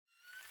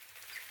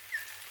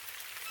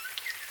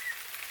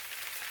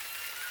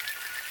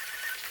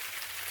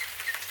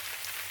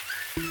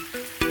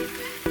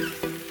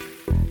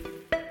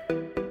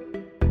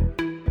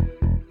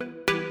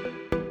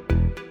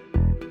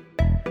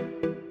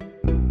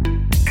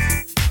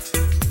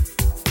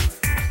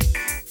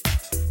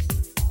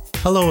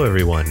Hello,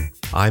 everyone.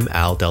 I'm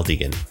Al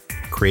Deldegan,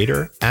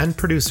 creator and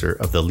producer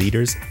of the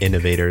Leaders,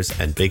 Innovators,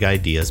 and Big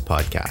Ideas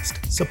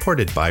podcast,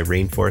 supported by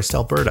Rainforest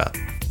Alberta.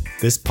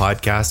 This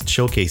podcast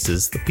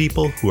showcases the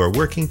people who are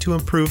working to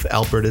improve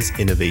Alberta's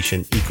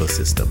innovation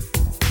ecosystem.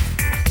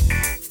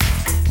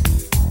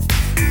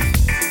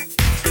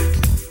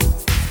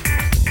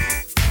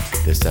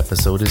 This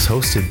episode is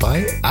hosted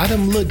by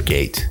Adam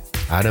Ludgate.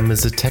 Adam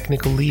is a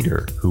technical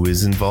leader who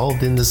is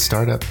involved in the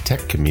startup tech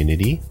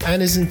community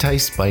and is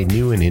enticed by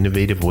new and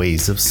innovative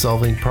ways of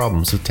solving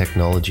problems with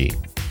technology.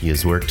 He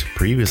has worked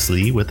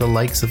previously with the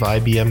likes of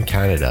IBM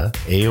Canada,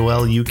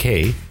 AOL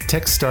UK,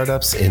 tech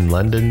startups in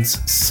London's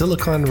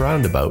Silicon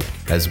Roundabout,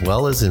 as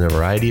well as in a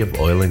variety of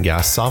oil and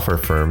gas software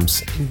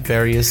firms in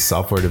various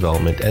software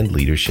development and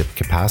leadership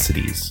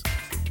capacities.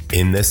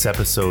 In this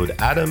episode,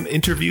 Adam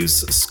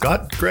interviews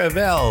Scott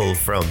Gravel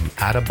from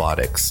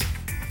Adabotics.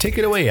 Take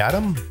it away,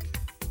 Adam.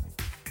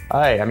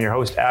 Hi, I'm your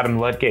host, Adam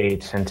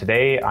Ludgate, and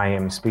today I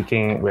am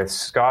speaking with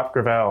Scott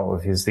Gravel.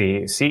 He's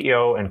the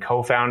CEO and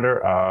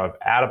co-founder of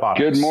Adabotics.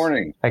 Good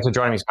morning. Thanks for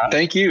joining me, Scott.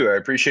 Thank you. I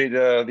appreciate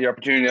the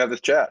opportunity to have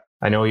this chat.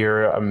 I know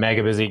you're a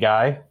mega busy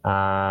guy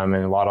and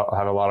have a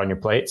lot on your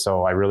plate,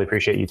 so I really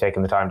appreciate you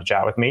taking the time to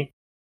chat with me.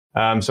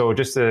 So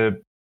just to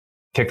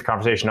kick the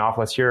conversation off,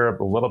 let's hear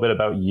a little bit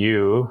about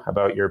you,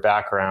 about your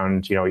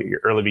background, your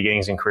early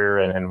beginnings in career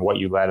and what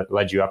you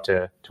led you up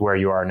to where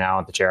you are now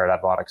at the chair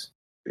at Adabotics.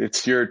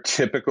 It's your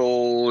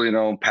typical,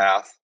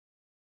 path,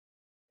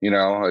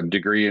 a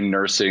degree in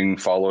nursing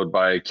followed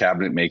by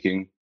cabinet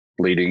making,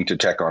 leading to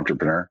tech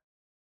entrepreneur.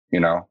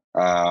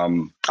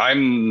 I'm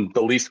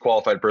the least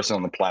qualified person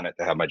on the planet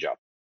to have my job.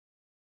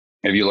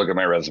 If you look at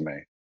my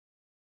resume,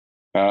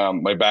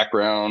 my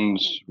background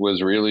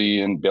was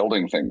really in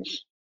building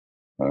things.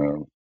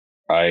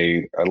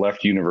 I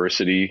left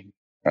university,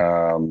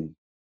 and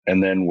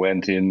then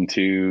went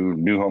into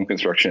new home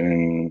construction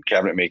and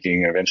cabinet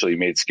making, and eventually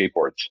made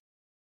skateboards.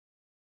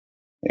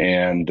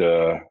 And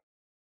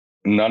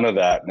none of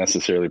that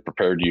necessarily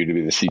prepared you to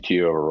be the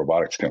CTO of a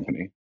robotics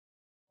company.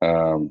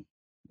 A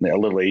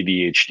little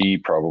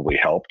ADHD probably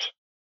helped,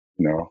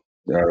 a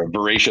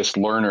voracious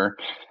learner.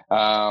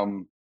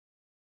 But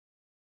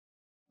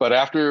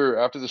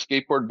after the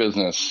skateboard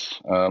business,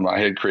 I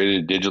had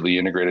created a digitally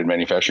integrated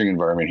manufacturing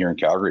environment here in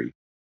Calgary.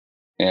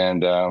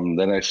 And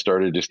then I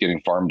started just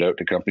getting farmed out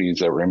to companies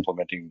that were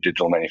implementing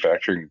digital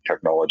manufacturing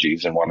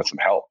technologies and wanted some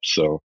help.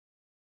 So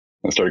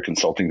I started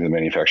consulting to the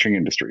manufacturing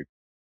industry.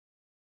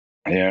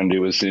 And it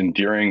was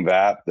during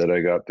that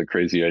I got the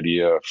crazy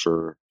idea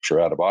for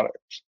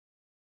Adabotics.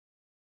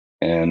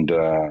 And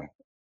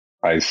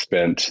I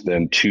spent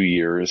then 2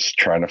 years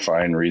trying to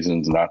find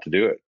reasons not to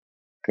do it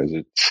because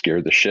it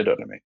scared the shit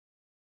out of me.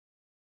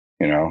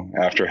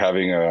 After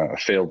having a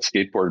failed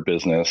skateboard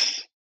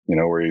business,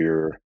 where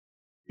you're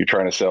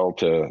trying to sell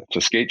to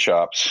skate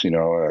shops, a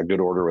good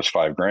order was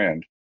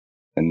 $5,000.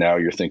 And now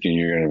you're thinking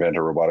you're going to invent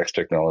a robotics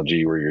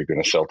technology where you're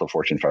going to sell to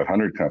Fortune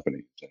 500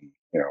 companies and,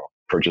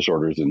 purchase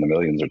orders in the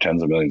millions or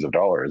tens of millions of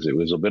dollars. It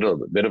was a bit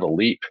of a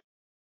leap,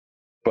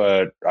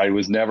 but I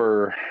was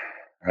never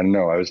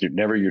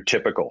your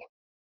typical,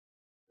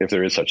 if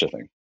there is such a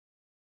thing.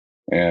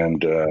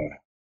 And,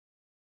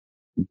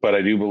 but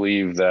I do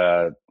believe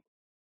that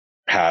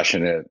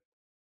passionate,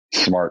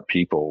 smart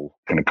people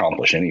can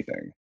accomplish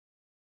anything.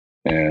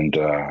 And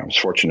I was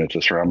fortunate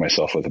to surround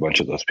myself with a bunch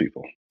of those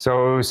people.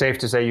 So safe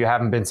to say you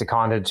haven't been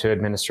seconded to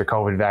administer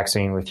COVID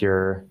vaccine with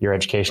your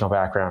educational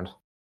background?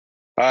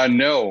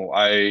 No,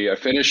 I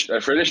finished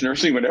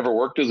nursing, but never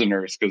worked as a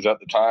nurse because at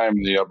the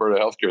time the Alberta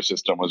healthcare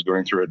system was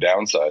going through a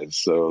downsize.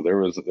 So there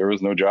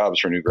was no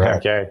jobs for new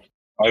grads. Okay.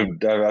 I've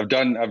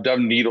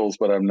done needles,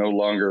 but I'm no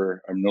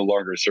longer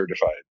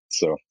certified.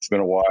 So it's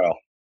been a while.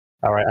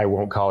 All right, I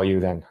won't call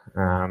you then.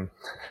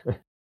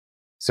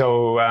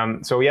 So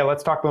yeah,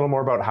 let's talk a little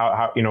more about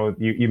how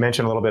you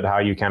mentioned a little bit how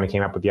you kind of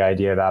came up with the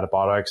idea of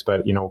Adabotics,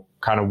 but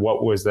kind of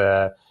what was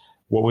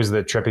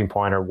the tripping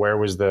point, or where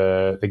was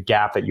the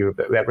gap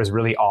that was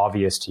really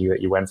obvious to you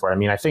that you went for? I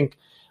mean, I think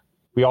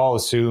we all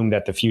assume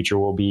that the future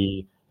will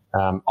be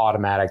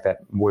automatic, that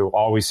we'll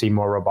always see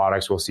more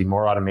robotics, we'll see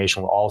more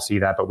automation, we'll all see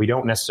that, but we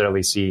don't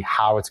necessarily see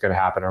how it's going to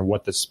happen or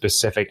what the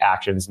specific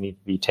actions need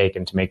to be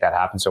taken to make that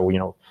happen. So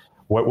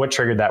what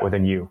triggered that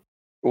within you?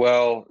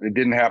 Well, it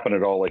didn't happen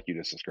at all like you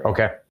just described.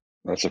 Okay.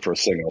 That's the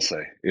first thing I'll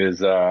say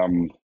is,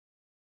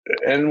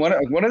 and one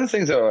of the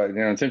things that,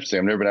 it's interesting.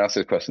 I've never been asked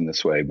this question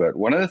this way, but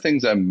one of the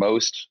things I'm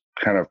most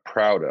kind of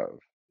proud of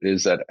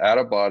is that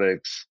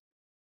Adabotics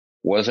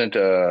wasn't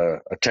a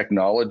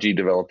technology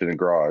developed in a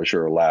garage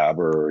or a lab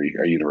or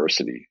a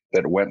university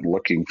that went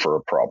looking for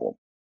a problem,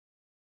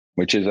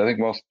 which is, I think,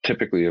 most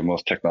typically of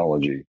most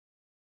technology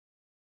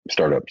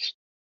startups.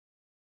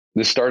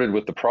 This started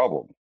with the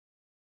problem.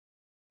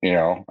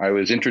 I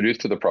was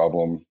introduced to the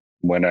problem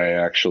when I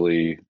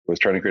actually was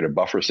trying to create a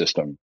buffer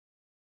system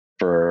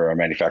for a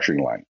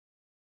manufacturing line.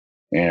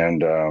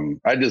 And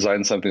I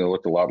designed something that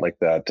looked a lot like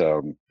that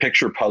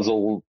picture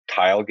puzzle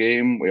tile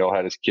game we all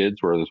had as kids,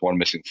 where there's one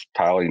missing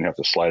tile and you have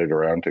to slide it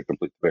around to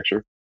complete the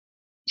picture.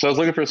 So I was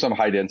looking for some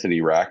high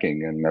density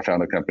racking, and I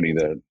found a company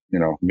that,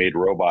 made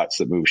robots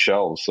that move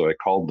shelves. So I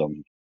called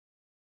them,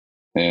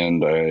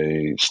 and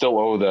I still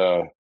owe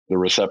the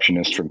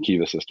receptionist from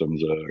Kiva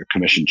Systems a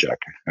commission check,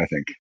 I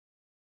think,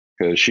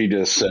 because she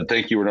just said,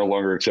 "Thank you, we're no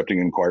longer accepting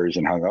inquiries,"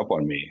 and hung up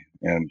on me.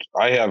 And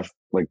I have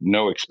like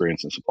no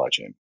experience in supply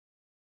chain.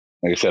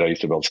 Like I said, I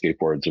used to build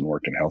skateboards and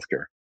worked in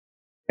healthcare.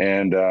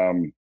 And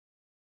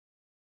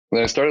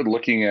then I started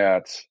looking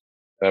at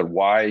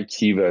why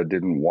Kiva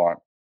didn't want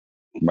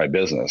my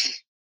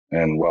business.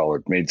 And well,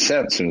 it made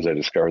sense as soon as I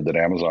discovered that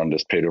Amazon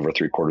just paid over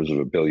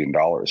 $750 million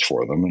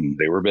for them, and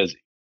they were busy.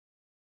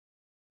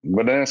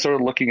 But then I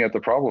started looking at the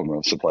problem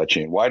of supply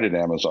chain. Why did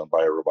Amazon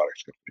buy a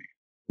robotics company?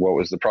 What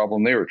was the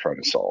problem they were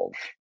trying to solve?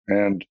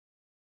 And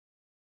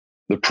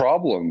the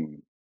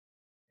problem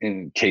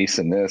in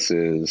this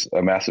is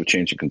a massive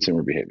change in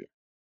consumer behavior.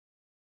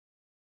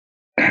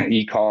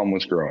 E-com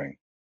was growing,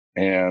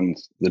 and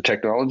the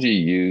technology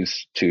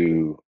used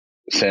to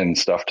send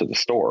stuff to the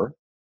store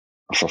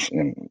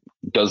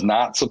does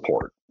not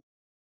support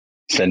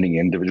sending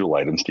individual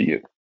items to you.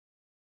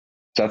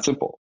 It's that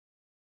simple.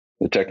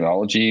 The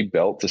technology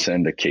built to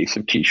send a case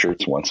of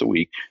t-shirts once a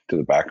week to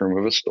the back room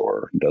of a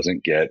store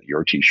doesn't get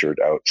your t-shirt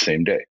out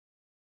same day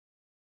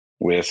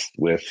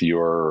with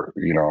your,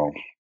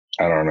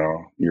 I don't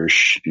know, your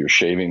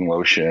shaving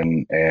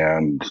lotion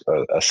and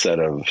a set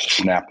of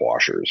snap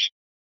washers.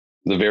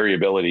 The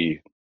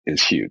variability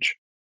is huge.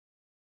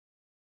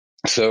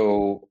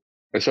 So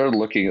I started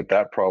looking at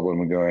that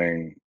problem and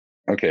going,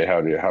 okay,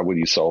 how would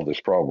you solve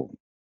this problem?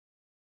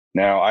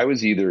 Now, I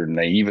was either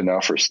naive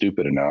enough or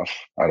stupid enough,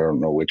 I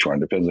don't know which one,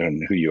 depends on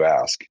who you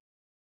ask,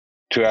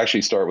 to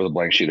actually start with a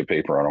blank sheet of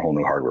paper on a whole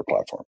new hardware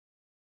platform.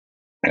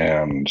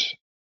 And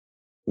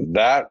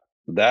that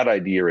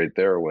idea right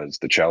there was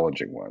the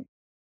challenging one,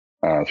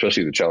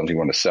 especially the challenging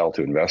one to sell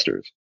to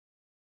investors.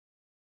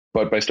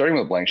 But by starting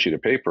with a blank sheet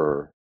of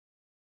paper,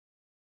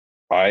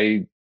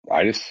 I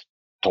just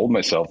told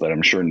myself that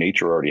I'm sure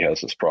nature already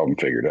has this problem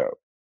figured out.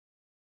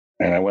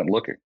 And I went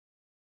looking.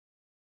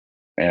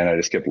 And I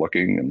just kept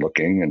looking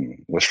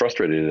and was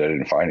frustrated that I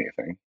didn't find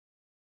anything.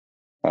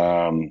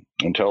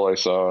 Until I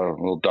saw a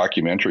little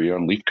documentary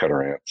on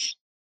leafcutter ants.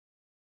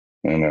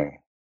 And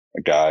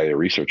a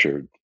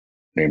researcher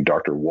named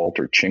Dr.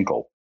 Walter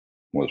Chinkle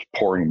was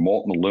pouring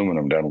molten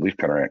aluminum down a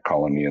leafcutter ant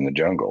colony in the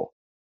jungle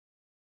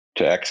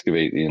to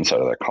excavate the inside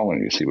of that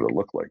colony to see what it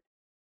looked like.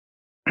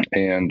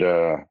 And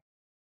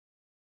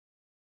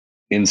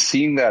in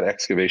seeing that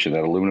excavation,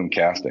 that aluminum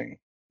casting,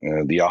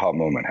 the aha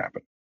moment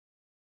happened.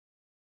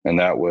 And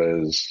that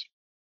was,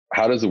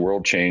 how does the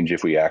world change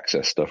if we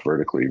access stuff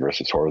vertically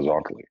versus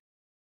horizontally?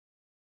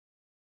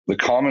 The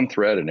common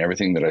thread in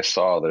everything that I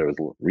saw that I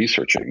was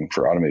researching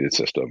for automated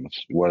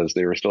systems was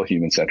they were still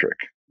human-centric.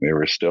 They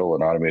were still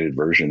an automated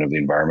version of the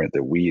environment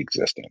that we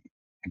exist in,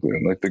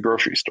 including like the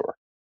grocery store,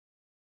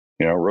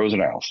 Rows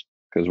and aisles.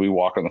 Because we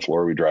walk on the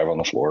floor, we drive on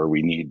the floor,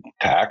 we need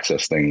to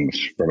access things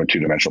from a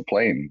two-dimensional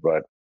plane,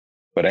 but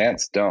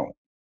ants don't.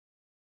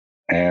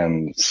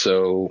 And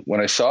so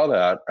when I saw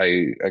that,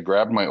 I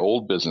grabbed my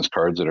old business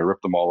cards and I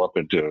ripped them all up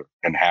in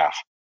half.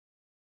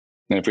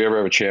 And if we ever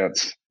have a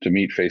chance to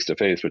meet face to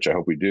face, which I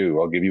hope we do,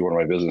 I'll give you one of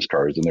my business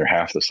cards, and they're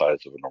half the size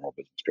of a normal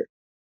business card.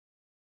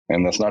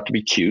 And that's not to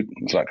be cute.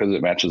 It's not because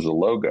it matches the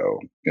logo.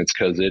 It's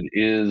because it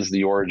is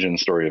the origin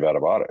story of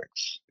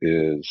Adabotics,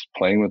 is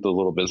playing with the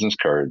little business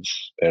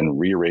cards and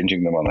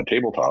rearranging them on the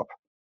tabletop,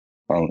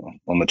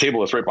 on the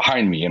table that's right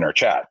behind me in our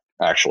chat,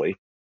 actually.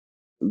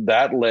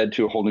 That led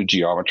to a whole new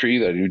geometry.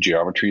 That new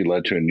geometry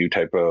led to a new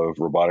type of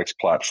robotics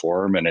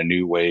platform and a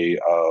new way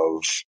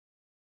of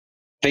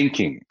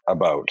thinking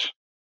about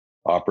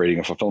operating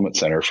a fulfillment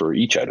center for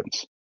each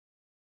items.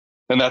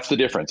 And that's the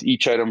difference,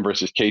 each item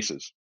versus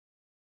cases.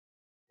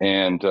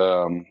 And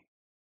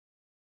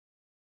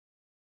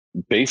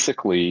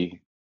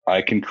basically,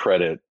 I can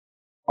credit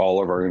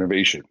all of our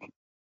innovation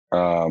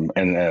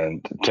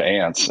and to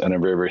Ants, and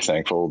I'm very, very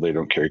thankful they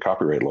don't carry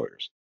copyright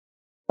lawyers.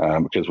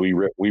 Because we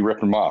rip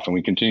them off, and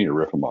we continue to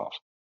rip them off.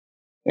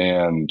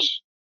 And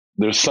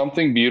there's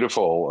something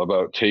beautiful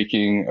about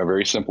taking a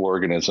very simple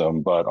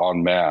organism, but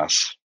en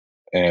masse,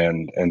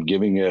 and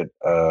giving it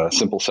a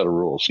simple set of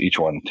rules, each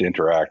one to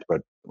interact.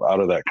 But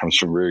out of that comes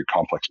from very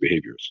complex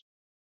behaviors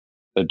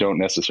that don't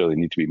necessarily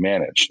need to be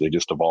managed. They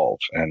just evolve.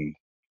 And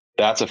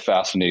that's a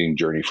fascinating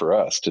journey for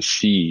us to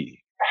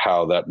see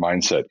how that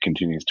mindset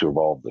continues to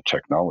evolve the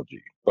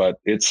technology. But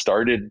it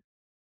started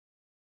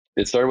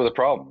with a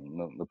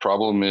problem. The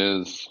problem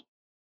is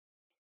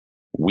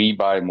we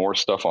buy more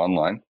stuff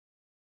online,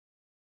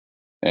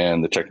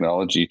 and the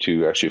technology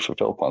to actually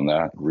fulfill upon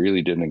that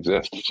really didn't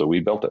exist. So we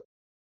built it.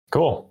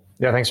 Cool.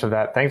 Yeah, thanks for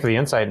that. Thanks for the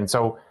insight. And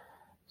so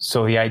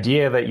the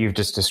idea that you've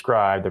just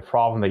described, the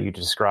problem that you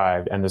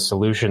described, and the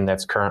solution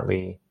that's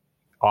currently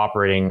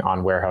operating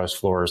on warehouse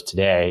floors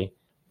today,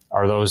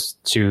 are those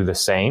two the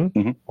same,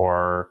 mm-hmm.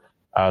 or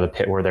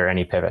were there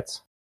any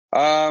pivots?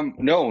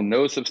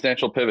 No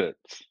substantial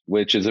pivots,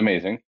 which is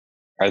amazing.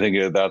 I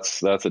think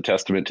that's a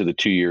testament to the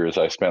 2 years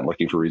I spent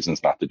looking for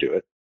reasons not to do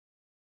it.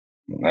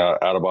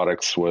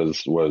 Autobotics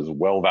was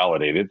well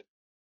validated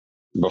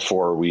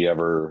before we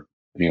ever,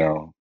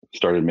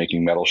 started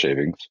making metal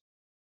shavings.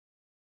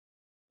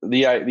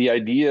 The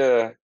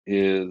idea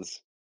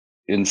is,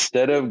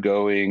 instead of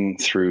going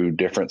through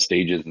different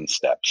stages and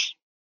steps,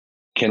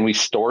 can we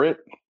store it?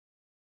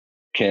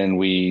 Can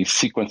we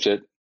sequence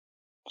it,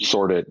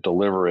 sort it,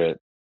 deliver it,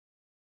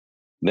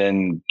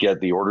 then get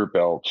the order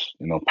belt,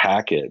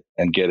 pack it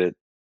and get it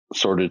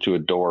sorted to a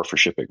door for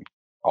shipping,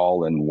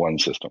 all in one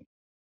system?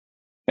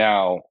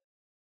 Now,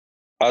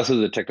 us as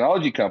a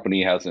technology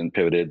company hasn't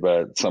pivoted,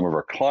 but some of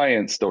our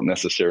clients don't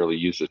necessarily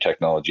use the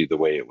technology the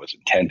way it was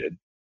intended.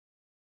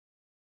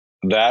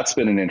 That's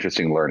been an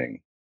interesting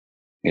learning,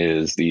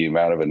 is the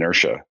amount of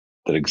inertia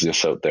that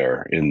exists out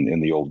there in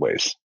the old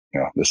ways.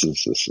 This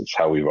is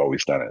how we've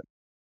always done it.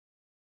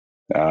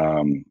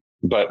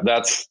 But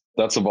that's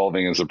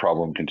evolving as the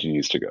problem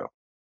continues to go.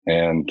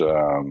 And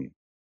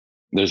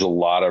there's a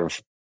lot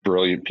of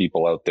brilliant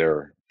people out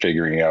there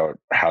figuring out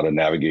how to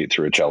navigate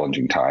through a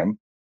challenging time.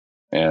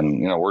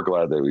 And, we're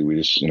glad that we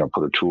just,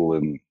 put a tool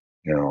in,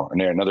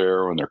 another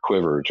arrow in their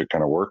quiver to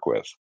kind of work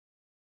with.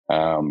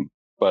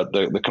 But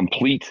the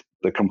complete,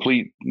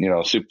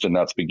 soup to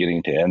nuts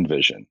beginning to end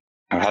vision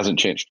hasn't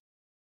changed.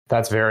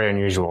 That's very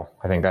unusual.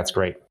 I think that's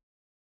great.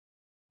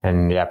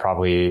 And yeah,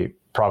 probably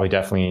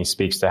definitely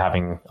speaks to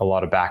having a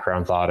lot of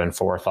background thought and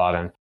forethought.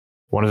 And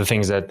one of the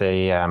things that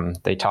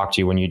they talk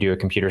to you when you do a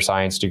computer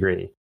science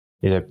degree,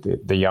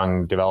 the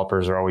young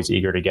developers are always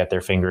eager to get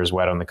their fingers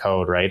wet on the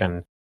code, right?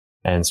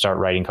 And start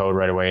writing code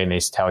right away. And they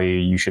tell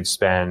you should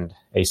spend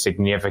a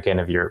significant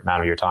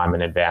amount of your time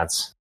in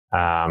advance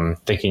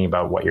thinking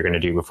about what you're going to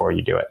do before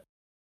you do it.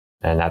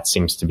 And that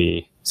seems to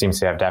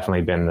have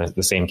definitely been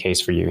the same case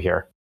for you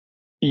here.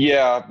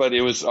 Yeah, but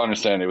it was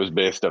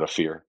based out of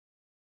fear.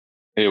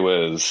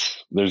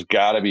 There's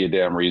got to be a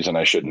damn reason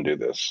I shouldn't do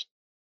this,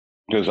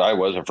 because I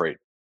was afraid.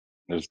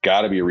 There's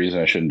got to be a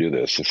reason I shouldn't do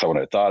this. If someone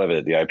had thought of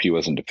it, the IP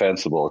wasn't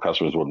defensible,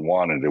 customers wouldn't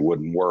want it, it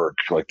wouldn't work.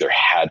 Like, there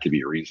had to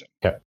be a reason.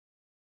 Okay.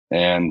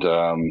 And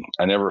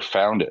I never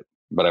found it,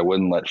 but I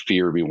wouldn't let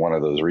fear be one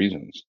of those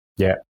reasons.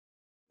 Yeah.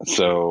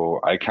 So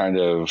I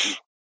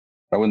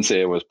wouldn't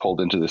say I was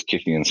pulled into this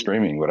kicking and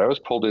screaming, but I was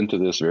pulled into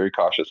this very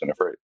cautious and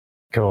afraid.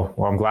 Cool.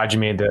 Well, I'm glad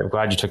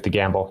you took the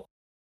gamble.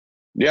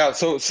 Yeah.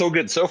 So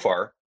good so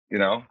far.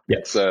 Yeah.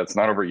 It's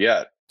not over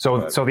yet.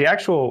 So the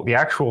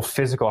actual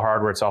physical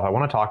hardware itself, I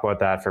want to talk about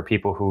that for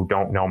people who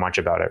don't know much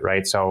about it,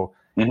 right? So,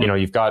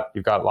 you've got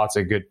lots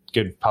of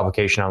good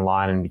publication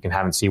online, and you can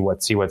have and see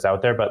what's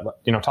out there.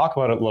 But, talk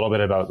about a little bit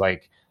about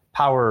like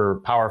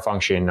power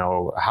function.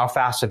 How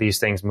fast do these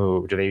things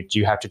move? Do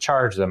you have to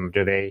charge them?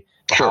 Sure.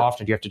 How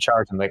often do you have to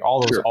charge them? Like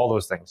all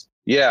those things.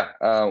 Yeah.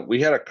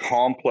 We had a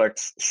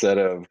complex set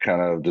of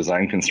kind of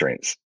design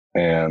constraints,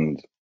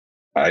 and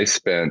I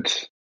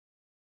spent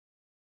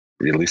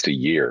at least a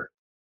year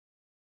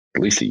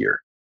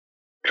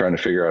trying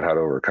to figure out how to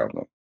overcome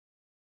them,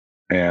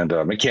 and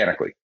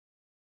mechanically,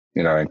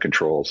 and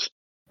controls.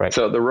 Right.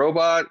 So the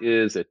robot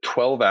is a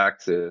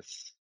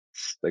 12-axis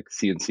like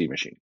CNC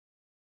machine.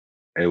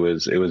 It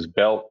was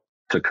built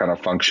to kind of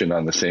function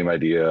on the same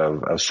idea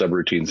of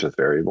subroutines with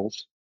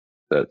variables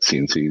that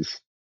CNCs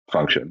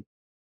function.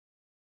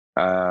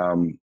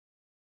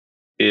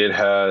 It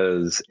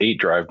has 8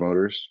 drive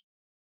motors.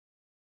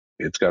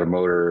 It's got a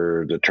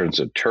motor that turns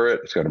the turret.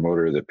 It's got a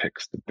motor that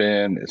picks the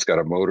bin. It's got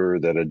a motor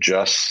that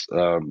adjusts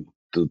the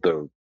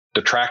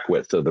track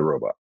width of the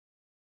robot.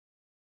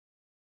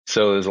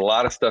 So there's a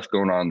lot of stuff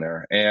going on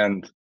there.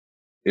 And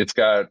it's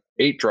got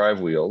 8 drive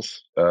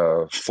wheels,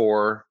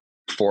 4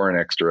 in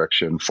X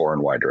direction, 4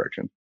 in Y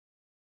direction.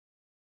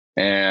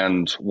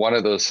 And one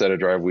of those set of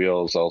drive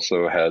wheels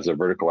also has a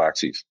vertical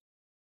axis,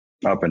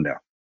 up and down.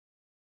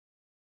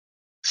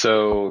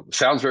 So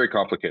sounds very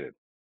complicated.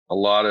 A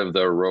lot of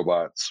the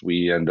robots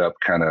we end up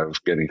kind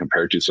of getting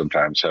compared to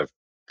sometimes have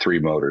 3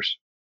 motors,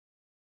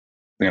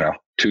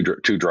 2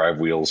 drive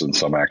wheels and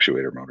some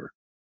actuator motor.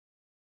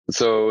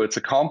 So it's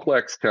a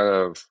complex kind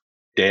of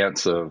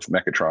dance of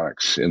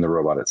mechatronics in the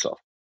robot itself.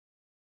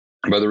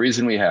 But the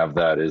reason we have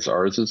that is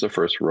ours is the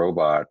first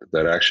robot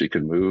that actually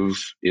can move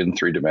in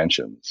 3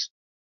 dimensions.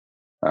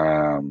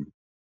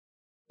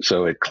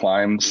 So it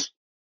climbs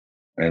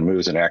and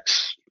moves in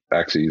X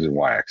axes and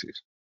Y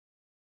axes.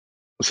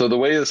 So the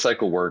way the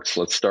cycle works,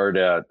 let's start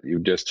at, you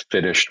just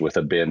finished with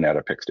a bin at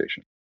a pick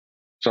station.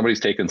 Somebody's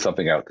taken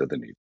something out that they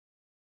need.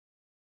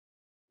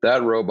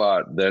 That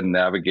robot then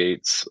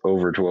navigates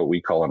over to what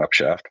we call an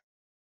upshaft,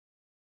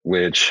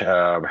 which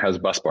has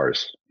bus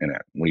bars in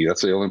it.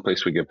 That's the only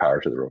place we give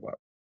power to the robot.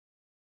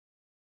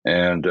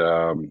 And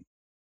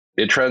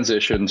it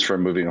transitions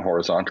from moving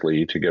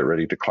horizontally to get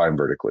ready to climb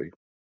vertically.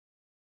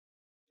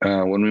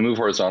 When we move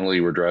horizontally,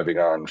 we're driving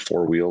on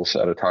 4 wheels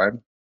at a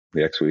time.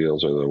 The X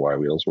wheels or the Y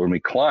wheels. When we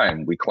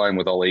climb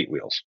with all 8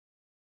 wheels.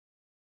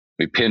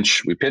 We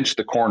pinch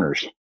the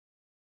corners,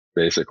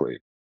 basically.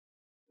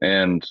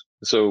 And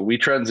so we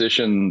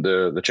transition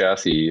the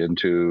chassis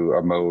into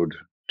a mode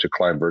to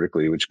climb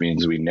vertically, which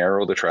means we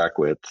narrow the track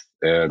width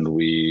and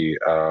we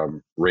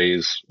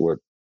raise what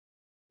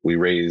We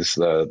raise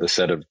the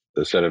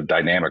set of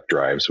dynamic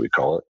drives, we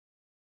call it.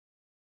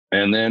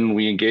 And then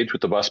we engage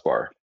with the bus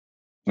bar.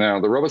 Now,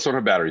 the robots don't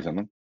have batteries in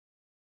them.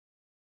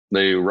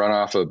 They run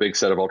off a big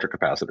set of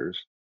ultracapacitors.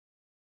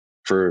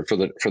 For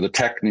the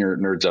tech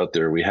nerds out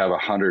there, we have a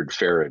 100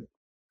 farad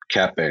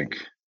cap bank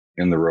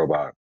in the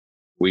robot.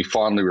 We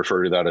fondly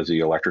refer to that as the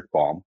electric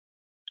bomb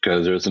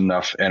because there's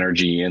enough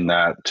energy in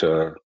that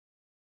to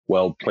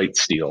weld plate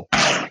steel,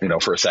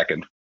 for a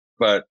second.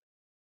 But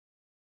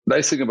the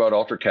nice thing about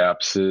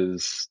ultracaps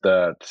is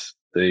that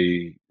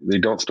they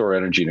don't store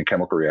energy in a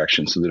chemical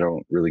reaction, so they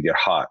don't really get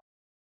hot.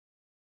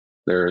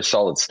 They're a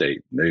solid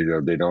state.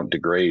 They don't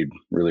degrade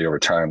really over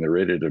time. They're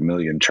rated 1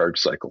 million charge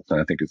cycles, and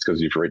I think it's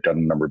because you've write down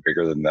a number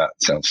bigger than that.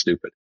 It sounds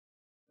stupid.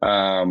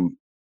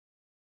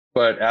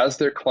 But as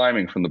they're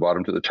climbing from the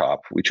bottom to the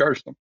top, we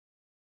charge them.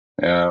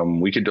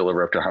 We could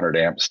deliver up to 100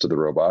 amps to the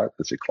robot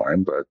as they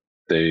climb, but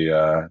they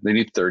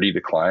need 30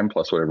 to climb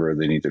plus whatever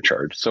they need to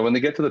charge. So when they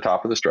get to the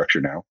top of the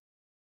structure now,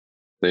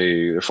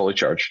 they're fully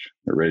charged.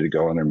 They're ready to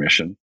go on their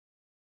mission.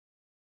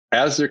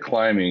 As they're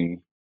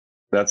climbing,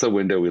 that's a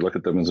window we look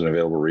at them as an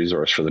available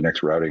resource for the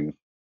next routing,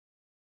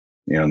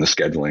 and the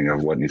scheduling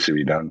of what needs to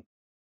be done.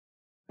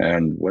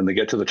 And when they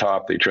get to the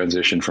top, they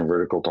transition from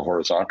vertical to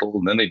horizontal,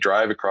 and then they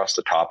drive across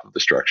the top of the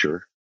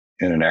structure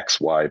in an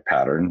XY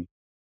pattern.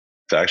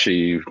 It's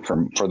actually,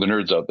 for the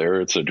nerds out there,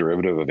 it's a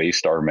derivative of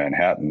A-star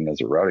Manhattan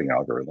as a routing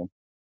algorithm.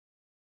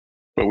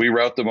 But we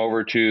route them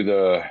over to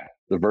the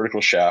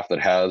vertical shaft that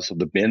has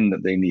the bin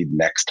that they need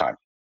next time,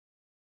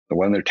 the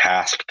one they're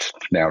tasked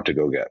now to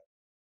go get.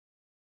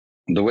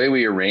 The way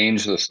we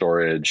arrange the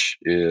storage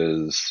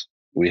is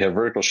we have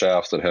vertical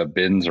shafts that have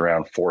bins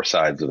around 4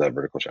 sides of that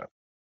vertical shaft.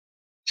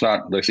 It's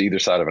not like either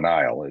side of an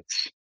aisle.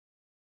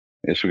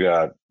 It's we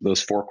got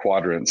those 4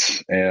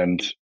 quadrants,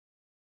 and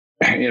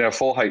in a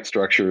full height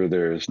structure,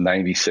 there's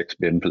 96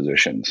 bin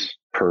positions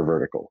per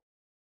vertical,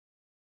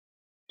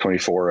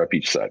 24 up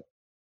each side.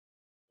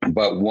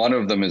 But one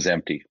of them is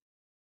empty.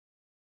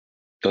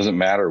 Doesn't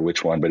matter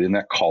which one, but in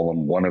that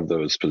column, one of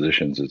those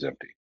positions is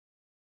empty.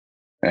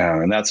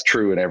 And that's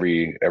true in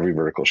every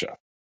vertical shaft.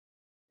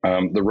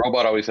 The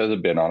robot always has a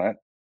bin on it,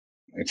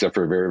 except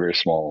for a very, very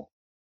small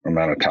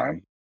amount of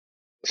time.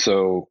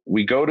 So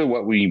we go to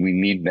what we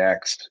need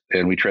next,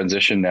 and we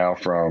transition now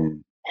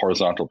from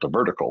horizontal to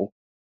vertical.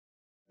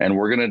 And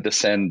we're going to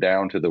descend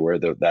down to where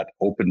that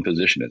open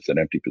position is, an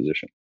empty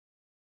position.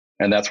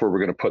 And that's where we're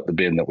going to put the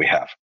bin that we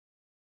have.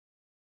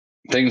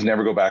 Things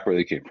never go back where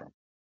they came from.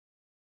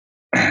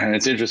 And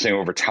it's interesting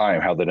over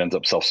time how that ends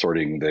up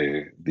self-sorting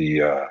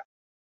the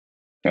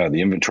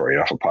inventory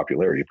off of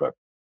popularity. But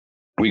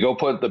we go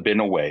put the bin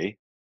away,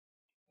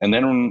 and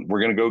then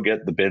we're going to go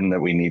get the bin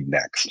that we need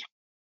next.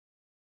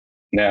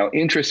 Now,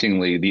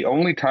 interestingly, the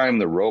only time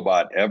the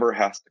robot ever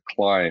has to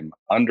climb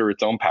under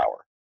its own power,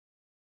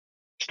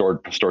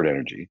 stored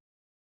energy,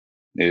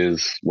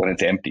 is when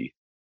it's empty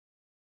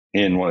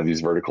in one of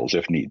these verticals,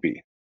 if need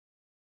be.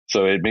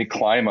 So it may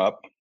climb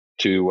up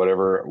to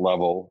whatever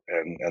level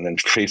and then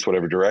face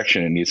whatever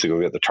direction it needs to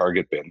go get the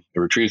target bin. It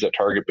retrieves that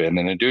target bin,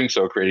 and in doing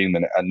so, creating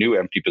a new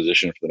empty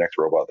position for the next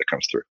robot that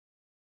comes through.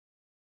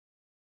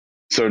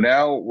 So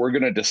now we're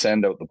going to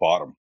descend out the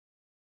bottom.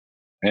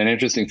 An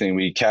interesting thing,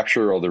 we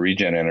capture all the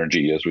regen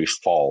energy as we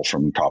fall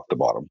from top to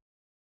bottom.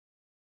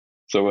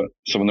 So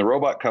when the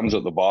robot comes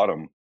at the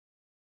bottom,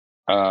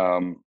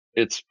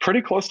 it's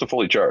pretty close to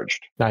fully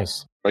charged.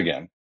 Nice.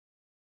 Again.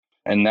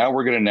 And now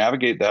we're going to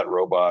navigate that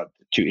robot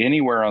to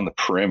anywhere on the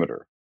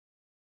perimeter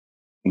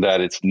that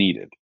it's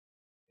needed.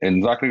 And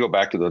it's not going to go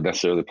back to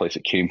necessarily the place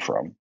it came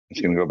from. It's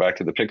going to go back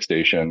to the pick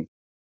station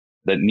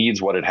that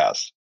needs what it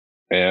has.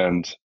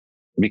 And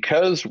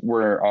because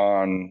we're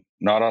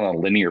not on a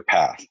linear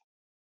path,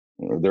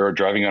 they're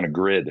driving on a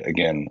grid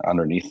again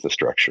underneath the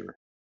structure,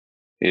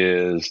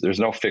 there's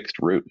no fixed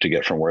route to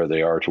get from where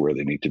they are to where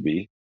they need to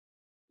be.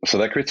 So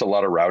that creates a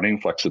lot of routing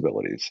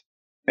flexibilities.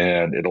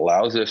 And it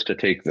allows us to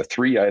take the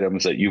 3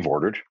 items that you've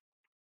ordered.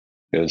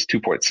 Is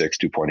 2.6,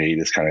 2.8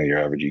 is kind of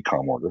your average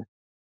e-com order.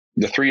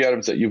 The 3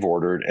 items that you've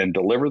ordered and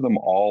deliver them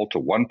all to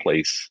one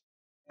place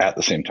at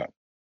the same time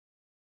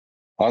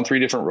on 3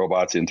 different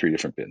robots in 3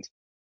 different bins.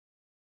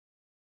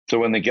 So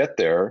when they get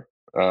there,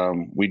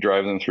 we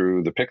drive them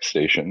through the pick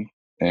station,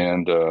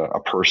 and a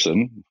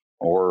person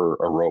or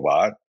a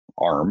robot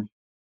arm,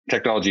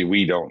 technology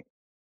we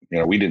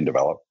didn't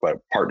develop, but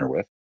partner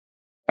with,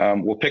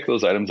 we'll pick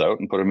those items out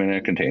and put them in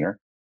a container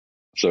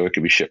so it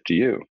can be shipped to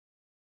you.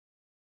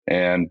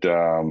 And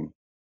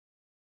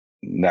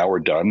now we're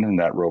done, and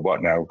that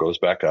robot now goes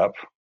back up,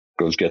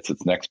 gets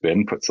its next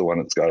bin, puts the one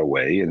it's got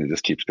away, and it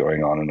just keeps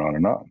going on and on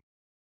and on.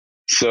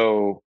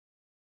 So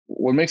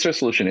what makes our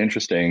solution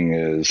interesting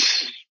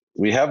is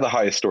we have the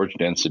highest storage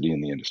density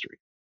in the industry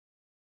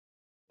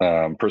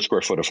per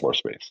square foot of floor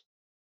space.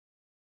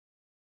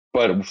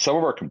 But some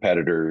of our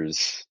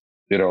competitors,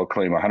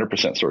 claim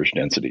 100% storage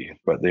density,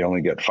 but they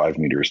only get 5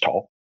 meters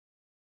tall.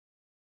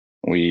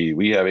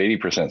 We have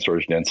 80%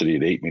 storage density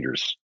at 8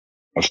 meters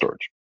of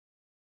storage.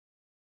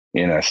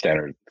 in a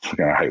standard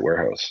height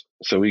warehouse.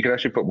 So we can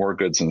actually put more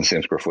goods in the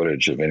same square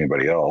footage of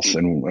anybody else.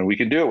 And we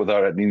can do it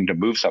without needing to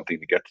move something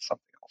to get to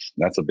something else.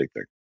 And that's a big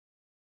thing.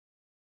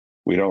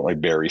 We don't like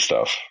bury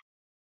stuff.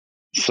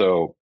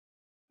 So,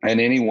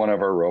 and any one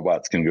of our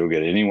robots can go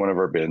get any one of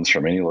our bins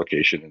from any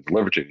location and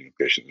deliver to any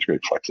location. There's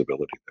great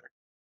flexibility there.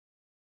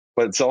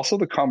 But it's also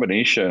the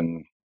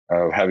combination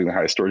of having the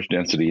high storage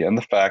density and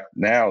the fact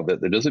now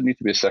that there doesn't need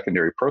to be a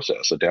secondary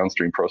process, a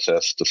downstream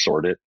process to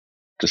sort it,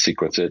 to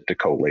sequence it, to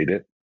collate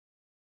it.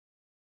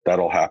 That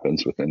all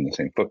happens within the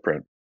same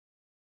footprint.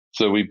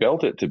 So we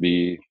built it to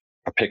be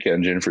a pick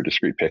engine for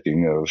discrete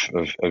picking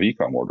of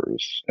e-com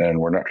orders. And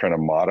we're not trying to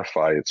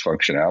modify its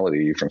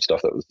functionality from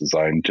stuff that was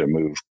designed to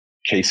move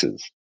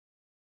cases.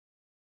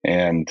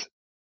 And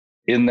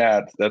in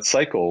that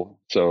cycle,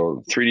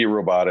 so 3D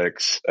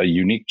robotics, a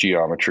unique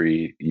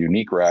geometry,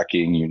 unique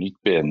racking, unique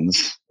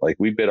bins, like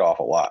we bit off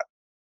a lot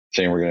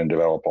saying we're going to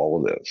develop all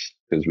of this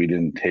because we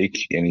didn't take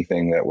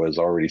anything that was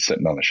already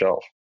sitting on the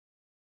shelf.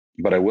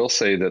 But I will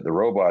say that the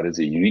robot is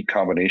a unique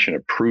combination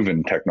of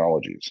proven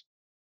technologies.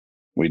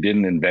 We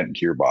didn't invent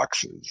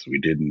gearboxes. We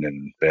didn't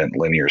invent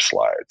linear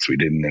slides. We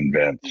didn't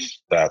invent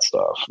that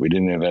stuff. We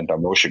didn't invent a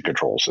motion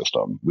control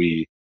system.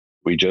 We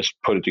just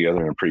put it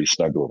together in a pretty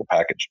snug little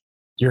package.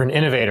 You're an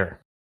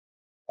innovator.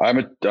 I'm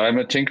a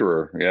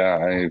tinkerer.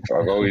 Yeah,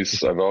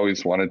 I've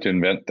always wanted to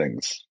invent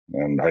things,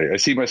 and I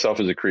see myself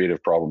as a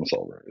creative problem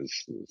solver. Is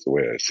the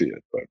way I see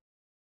it. But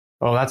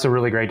oh, that's a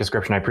really great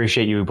description. I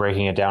appreciate you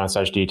breaking it down in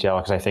such detail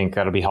because I think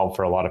that'll be helpful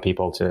for a lot of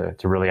people to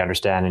really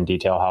understand in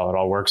detail how it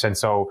all works. And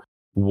so,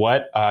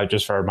 what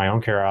just for my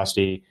own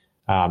curiosity,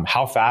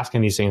 how fast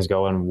can these things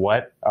go, and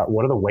what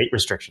are the weight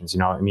restrictions?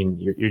 You know, I mean,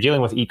 you're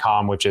dealing with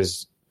e-com, which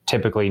is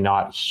typically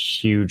not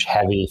huge,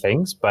 heavy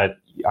things, but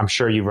I'm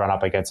sure you've run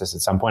up against this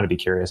at some point. I'd be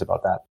curious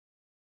about that.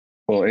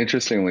 Well,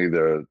 interestingly,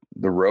 the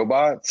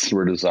robots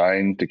were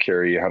designed to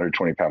carry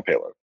 120 pound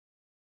payload.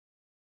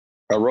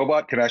 A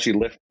robot can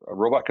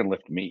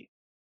lift me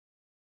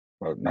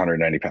about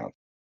 190 pounds.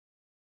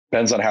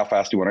 Depends on how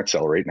fast you want to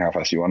accelerate and how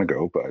fast you want to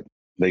go, but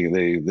they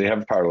have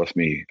the power to lift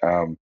me.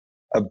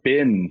 A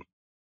bin,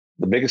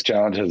 the biggest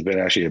challenge has been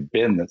actually a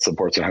bin that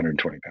supports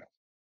 120 pounds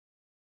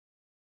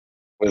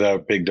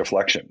without big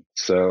deflection.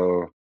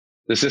 So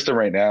the system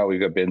right now, we've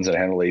got bins that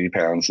handle 80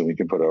 pounds, and we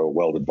can put a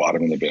welded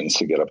bottom in the bins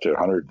to get up to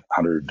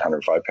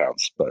 105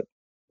 pounds. But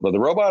the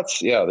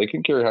robots, yeah, they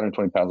can carry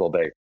 120 pounds all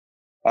day.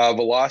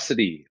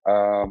 Velocity,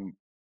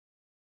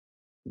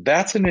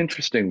 that's an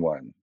interesting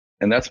one.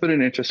 And that's been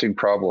an interesting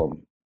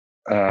problem.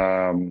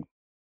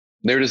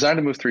 They're designed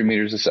to move 3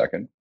 meters a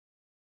second.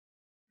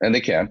 And they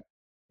can.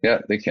 Yeah,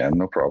 they can,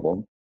 no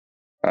problem.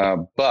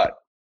 But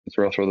that's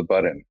where I'll throw the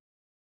butt in.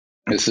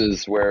 This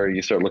is where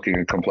you start looking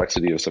at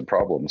complexity of some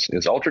problems.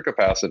 Is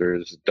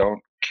ultracapacitors don't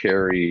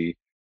carry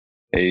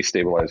a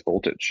stabilized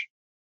voltage.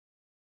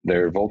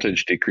 Their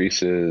voltage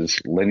decreases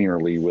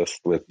linearly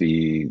with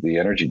the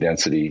energy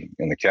density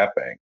in the cap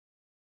bank.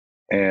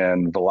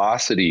 And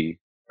velocity,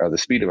 the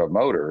speed of a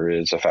motor,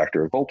 is a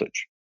factor of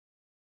voltage.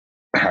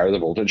 Higher the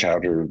voltage, higher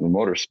the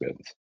motor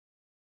spins.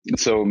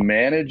 So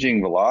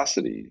managing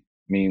velocity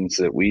means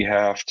that we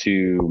have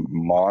to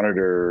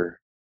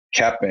monitor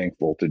cap bank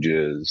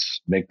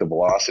voltages, make the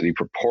velocity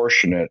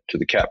proportionate to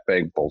the cap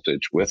bank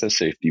voltage with a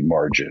safety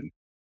margin,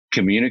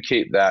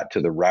 communicate that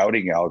to the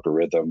routing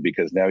algorithm,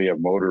 because now you have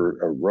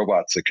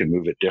robots that can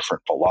move at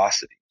different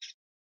velocities.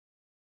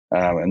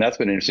 And that's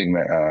been an interesting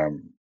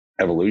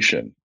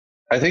evolution.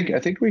 I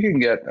think we can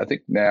get,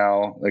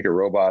 now like a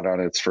robot on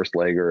its first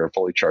leg or a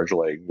fully charged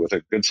leg with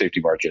a good safety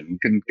margin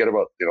can get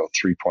about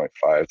 3.5,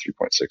 3.6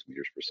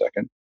 meters per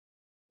second.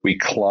 We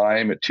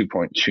climb at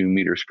 2.2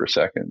 meters per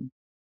second.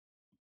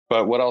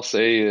 But what I'll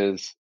say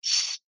is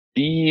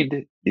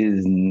speed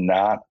is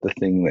not the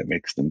thing that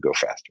makes them go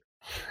faster.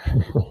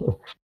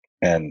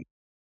 And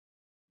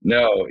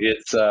no,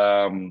 it's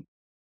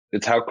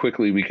how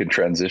quickly we can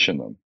transition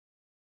them,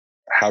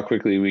 how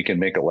quickly we can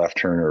make a left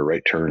turn or a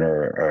right turn,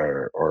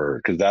 or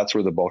because that's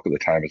where the bulk of the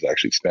time is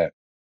actually spent.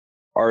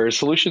 Our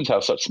solutions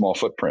have such small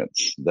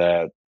footprints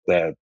that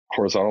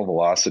horizontal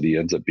velocity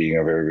ends up being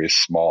a very, very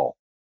small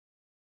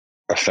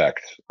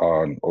effect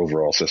on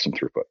overall system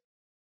throughput,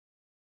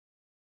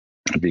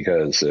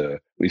 because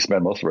we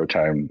spend most of our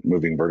time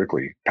moving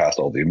vertically past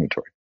all the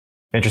inventory.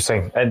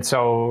 Interesting. And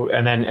so,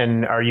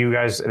 and are you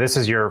guys, is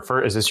this your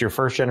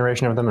first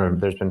generation of them, or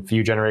there's been a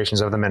few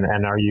generations of them? And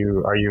are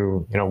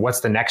you,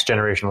 what's the next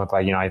generation look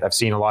like? I've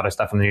seen a lot of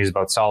stuff in the news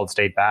about solid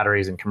state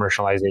batteries and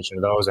commercialization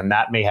of those, and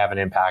that may have an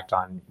impact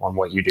on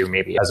what you do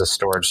maybe as a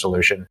storage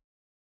solution.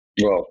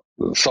 Well,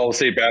 solid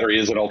state battery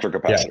is an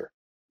ultracapacitor.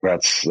 Yeah.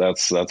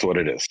 That's what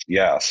it is.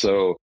 Yeah.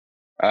 So,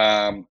 we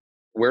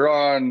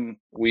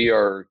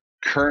are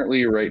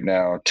currently right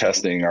now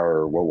testing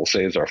what we'll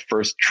say is our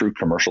first true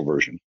commercial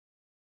version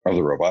of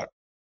the robot,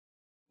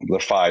 the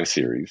 5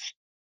 series.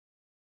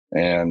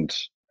 And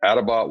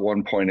Adabot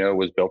 1.0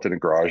 was built in a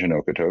garage in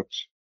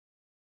Okotoks.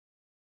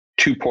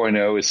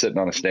 2.0 is sitting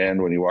on a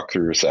stand when you walk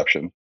through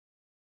reception.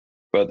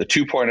 But the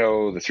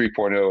 2.0, the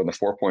 3.0, and the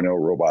 4.0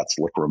 robots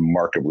look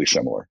remarkably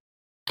similar.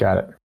 Got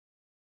it.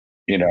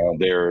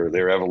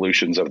 They're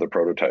evolutions of the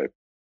prototype.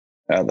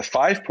 The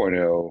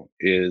 5.0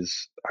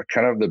 is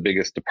kind of the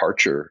biggest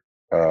departure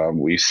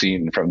we've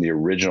seen from the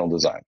original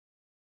design.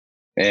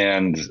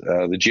 And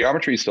the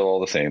geometry is still all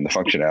the same. The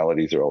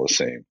functionalities are all the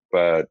same.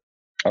 But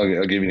I'll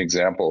give you an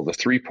example. The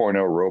 3.0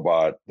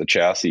 robot, the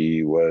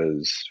chassis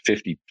was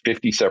 50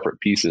 separate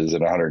pieces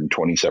and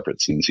 120 separate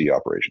CNC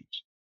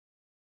operations.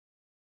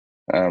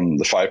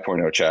 The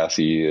 5.0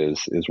 chassis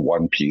is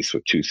one piece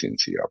with 2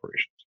 CNC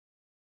operations.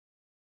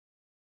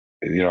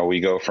 We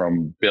go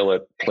from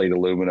billet plate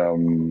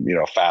aluminum,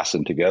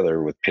 fastened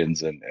together with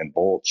pins and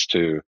bolts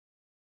to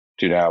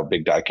now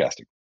big die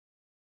casting.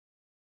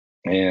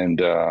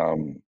 And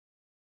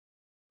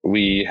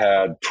we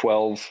had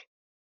 12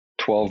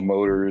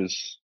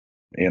 motors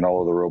in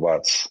all of the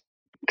robots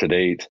to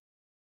date.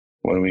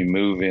 When we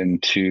move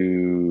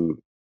into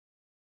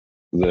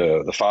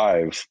the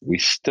 5, we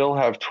still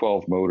have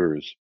 12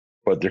 motors,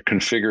 but they're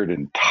configured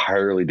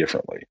entirely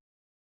differently.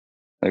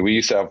 Like we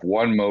used to have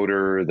one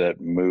motor that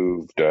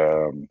moved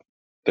the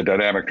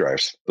dynamic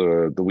drives,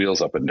 the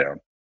wheels up and down,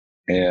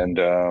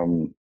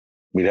 and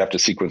we'd have to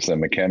sequence them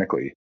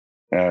mechanically.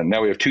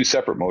 Now we have 2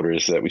 separate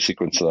motors that we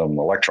sequence them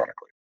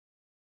electronically.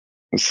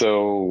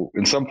 So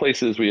in some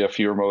places we have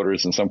fewer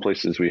motors, in some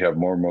places we have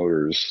more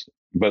motors.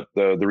 But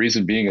the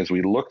reason being is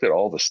we looked at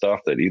all the stuff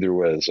that either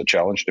was a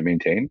challenge to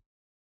maintain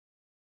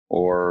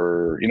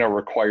or,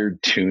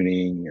 required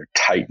tuning or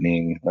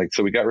tightening.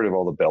 So we got rid of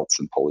all the belts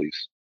and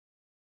pulleys.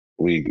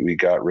 We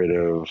got rid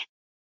of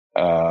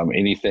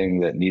anything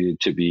that needed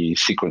to be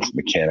sequenced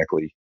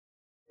mechanically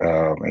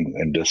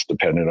and just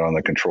depended on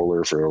the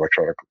controller for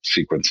electronic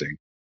sequencing.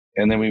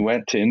 And then we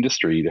went to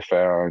industry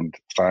to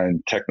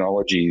find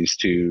technologies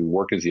to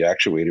work as the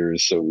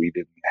actuators, so we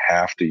didn't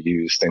have to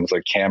use things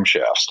like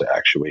camshafts to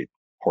actuate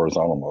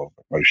horizontal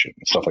motion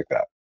and stuff like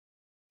that.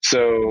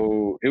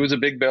 So it was a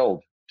big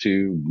build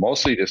to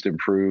mostly just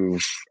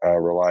improve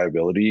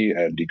reliability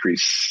and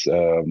decrease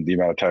the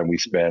amount of time we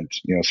spent,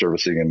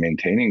 servicing and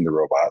maintaining the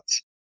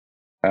robots.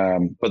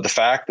 But the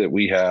fact that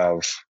we have,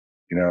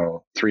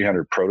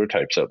 300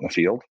 prototypes out in the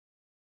field,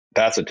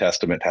 that's a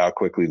testament to how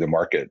quickly the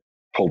market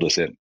pulled us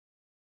in.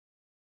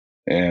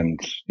 And,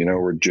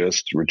 we're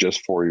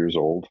just 4 years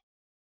old.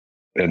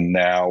 And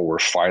now we're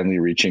finally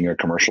reaching a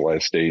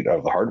commercialized state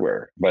of the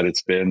hardware. But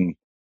it's been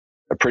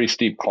a pretty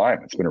steep climb.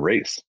 It's been a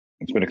race.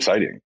 It's been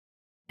exciting.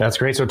 That's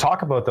great. So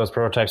talk about those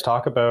prototypes.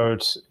 Talk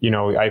about,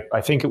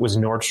 I think it was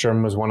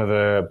Nordstrom was one of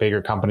the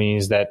bigger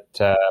companies that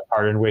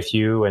partnered with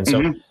you. And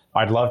so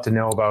I'd love to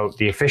know about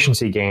the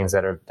efficiency gains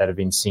that have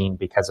been seen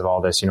because of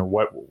all this.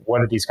 What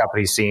have these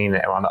companies seen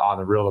on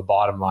the real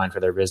bottom line for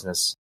their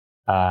business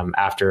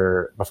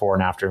before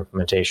and after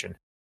implementation?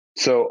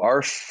 So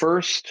our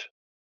first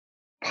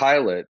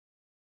pilot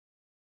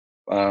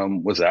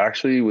was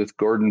actually with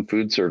Gordon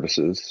Food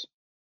Services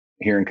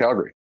here in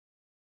Calgary.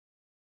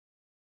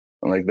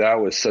 And that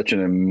was such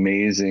an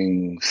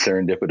amazing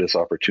serendipitous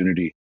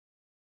opportunity.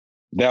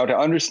 Now, to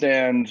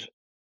understand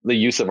the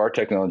use of our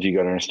technology, you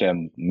got to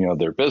understand,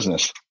 their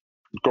business.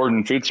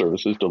 Gordon Food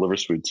Services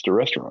delivers foods to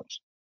restaurants.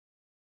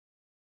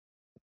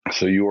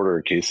 So you order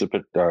a case of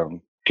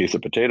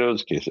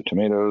potatoes, case of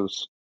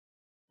tomatoes,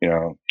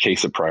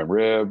 case of prime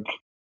rib,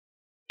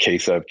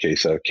 case of.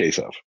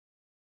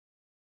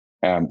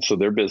 So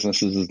their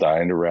business is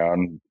designed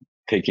around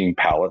taking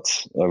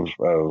pallets of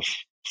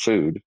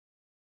food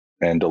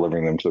and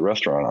delivering them to the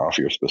restaurant off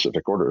your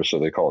specific order. So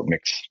they call it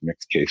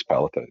mixed case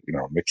pallet,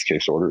 mixed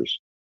case orders.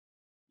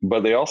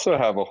 But they also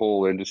have a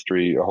whole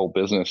industry, a whole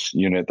business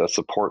unit that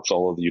supports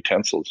all of the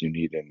utensils you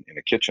need in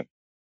a kitchen.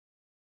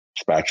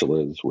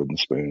 Spatulas, wooden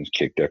spoons,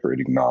 cake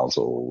decorating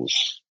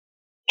nozzles,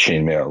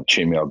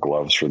 chainmail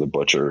gloves for the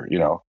butcher,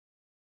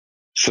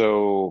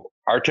 So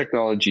our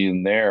technology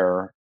in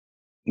there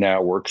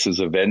now works as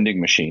a vending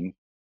machine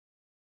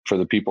for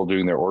the people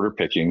doing their order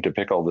picking to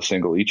pick all the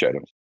single each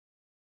items.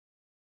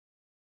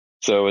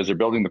 So as they're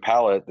building the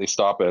pallet, they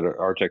stop at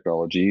our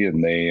technology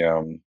and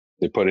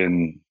they put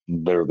in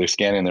they're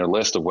scanning their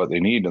list of what they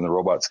need, and the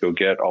robots go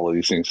get all of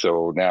these things.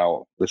 So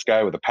now this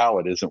guy with a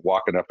pallet isn't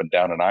walking up and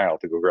down an aisle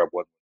to go grab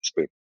one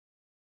spoon,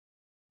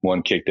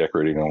 one cake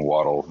decorating on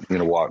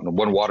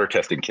one water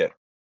testing kit.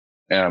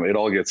 It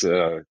all gets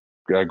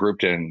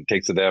grouped in,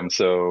 takes to them.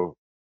 So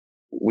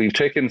we've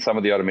taken some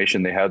of the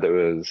automation they had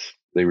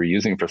they were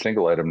using for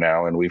single item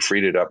now, and we've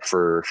freed it up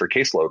for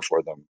caseload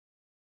for them.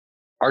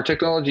 Our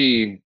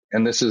technology,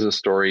 and this is a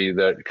story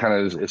that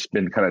it's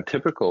been kind of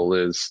typical,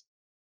 is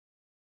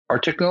our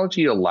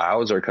technology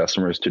allows our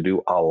customers to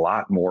do a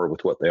lot more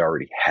with what they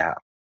already have.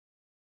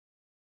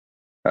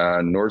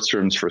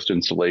 Nordstrom's first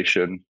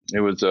installation, it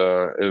was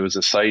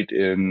a site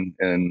in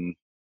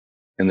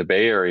the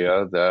Bay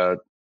Area that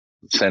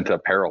sent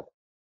apparel,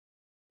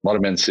 a lot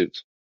of men's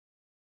suits,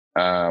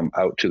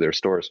 out to their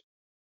stores,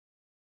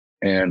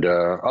 and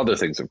other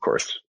things, of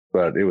course.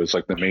 But it was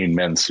like the main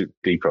men's suit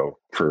depot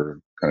for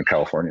kind of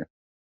California.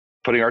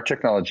 Putting our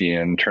technology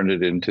in turned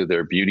it into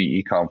their beauty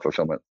e-com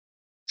fulfillment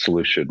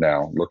solution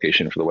now,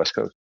 location for the West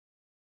Coast.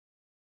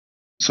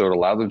 So it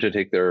allowed them to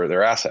take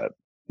their asset,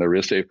 their real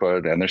estate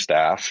foot and their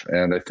staff.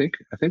 And I think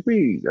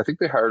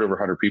they hired over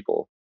 100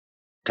 people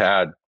to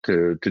add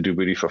to do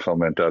booty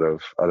fulfillment out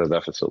of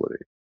that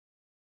facility.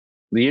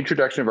 The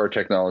introduction of our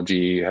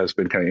technology has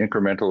been kind of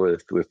incremental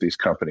with these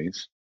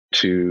companies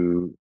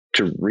to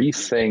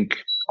rethink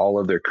all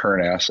of their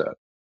current assets.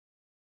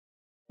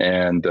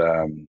 And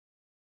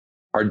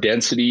our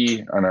density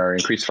and our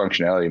increased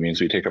functionality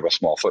means we take up a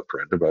small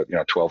footprint, about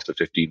 12 to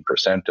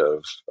 15%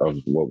 of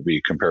what would be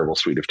a comparable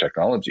suite of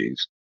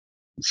technologies.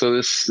 So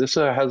this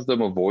has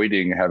them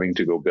avoiding having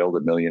to go build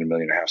 1.5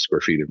 million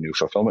square feet of new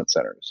fulfillment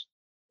centers.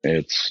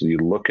 It's, you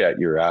look at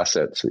your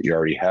assets that you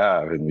already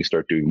have, and we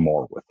start doing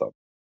more with them.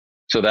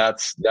 So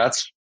that's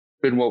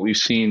been what we've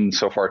seen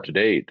so far to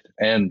date.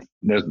 And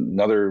there's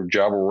another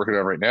job we're working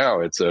on right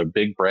now. It's a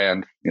big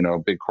brand,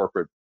 big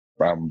corporate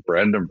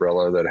brand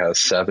umbrella that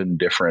has 7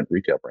 different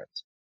retail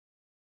brands.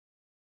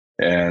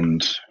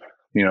 And,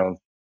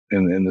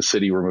 in the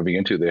city we're moving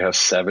into, they have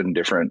 7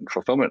 different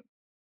fulfillment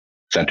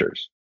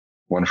centers,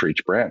 one for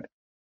each brand.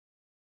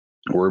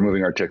 We're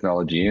moving our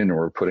technology in, and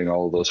we're putting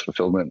all of those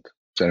fulfillment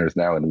centers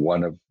now in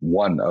one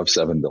of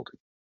 7 buildings,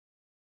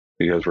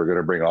 because we're going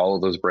to bring all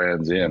of those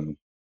brands in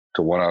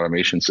to one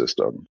automation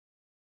system,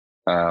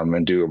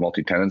 and do a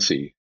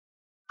multi-tenancy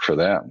for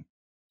them.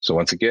 So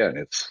once again,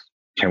 it's,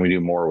 can we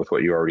do more with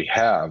what you already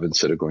have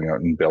instead of going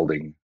out and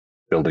building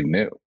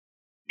new?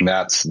 And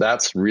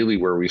that's really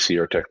where we see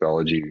our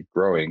technology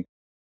growing,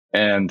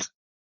 and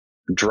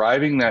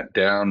driving that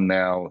down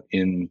now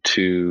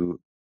into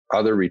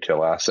other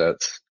retail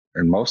assets.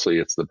 And mostly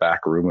it's the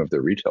back room of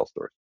their retail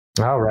stores.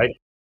 Oh, right.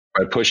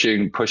 By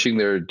pushing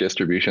their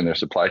distribution, their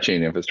supply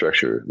chain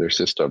infrastructure, their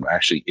system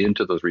actually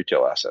into those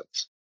retail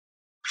assets,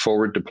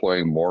 forward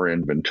deploying more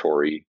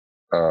inventory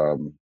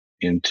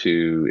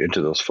into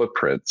those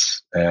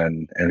footprints,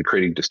 and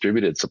creating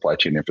distributed supply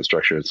chain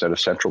infrastructure instead of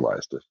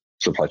centralized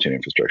supply chain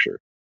infrastructure.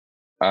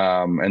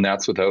 And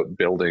that's without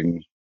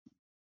building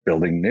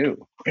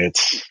new.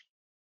 It's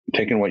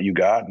taking what you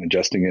got and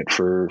adjusting it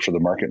for the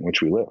market in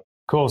which we live.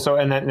 Cool. So,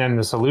 and then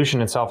the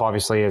solution itself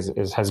obviously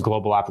has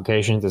global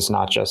applications. It's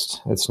not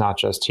just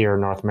here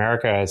in North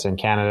America. It's in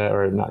Canada,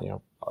 or not,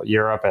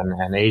 Europe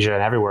and Asia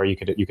and everywhere you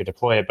could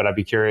deploy it. But I'd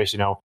be curious,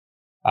 your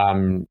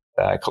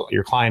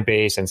client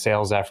base and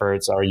sales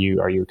efforts. Are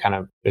you kind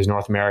of, is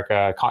North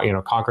America,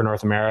 conquer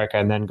North America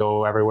and then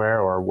go everywhere,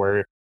 or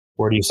where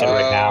do you sit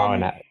right now in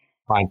that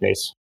client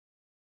base?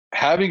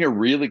 Having a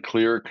really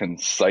clear,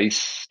 concise,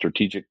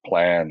 strategic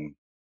plan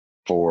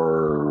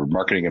for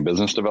marketing and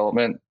business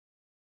development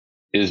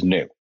is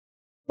new.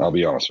 I'll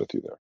be honest with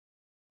you there.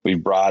 We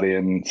brought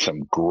in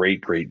some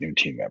great new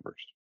team members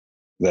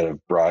that have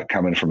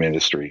come in from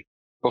industry.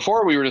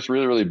 Before, we were just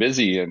really, really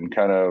busy and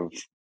kind of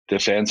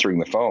just answering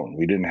the phone.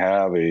 We didn't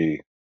have a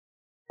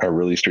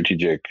really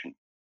strategic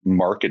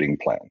marketing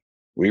plan.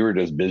 We were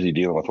just busy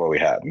dealing with what we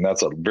had. And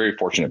that's a very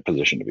fortunate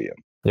position to be in.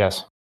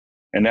 Yes.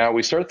 And now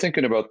we start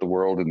thinking about the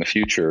world in the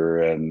future,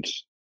 and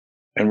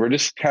we're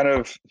just kind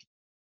of,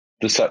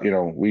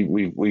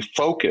 we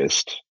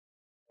focused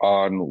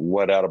on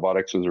what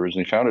Attabotics was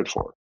originally founded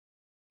for: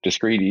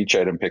 discrete each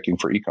item picking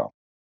for e-com.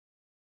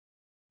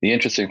 The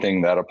interesting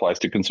thing, that applies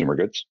to consumer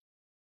goods,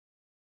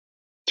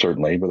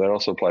 certainly, but that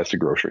also applies to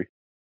grocery.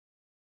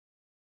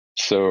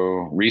 So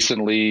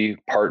recently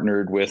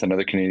partnered with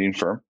another Canadian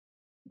firm,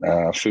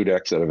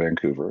 FoodX out of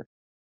Vancouver.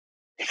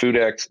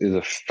 FoodX is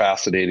a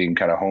fascinating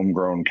kind of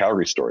homegrown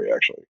Calgary story,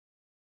 actually.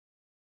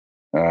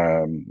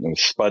 It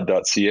was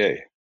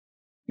spud.ca,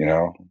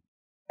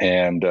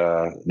 and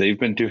they've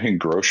been doing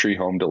grocery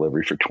home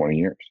delivery for 20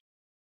 years.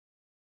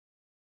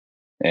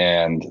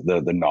 And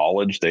the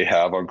knowledge they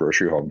have on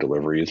grocery home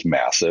delivery is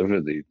massive.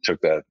 They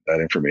took that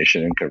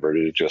information and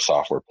converted it to a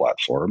software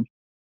platform.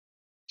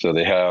 So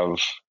they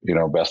have,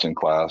 best in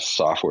class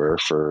software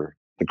for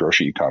the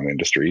grocery e-com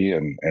industry,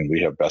 and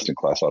we have best in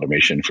class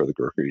automation for the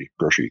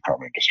grocery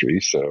e-com industry.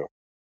 So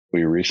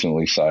we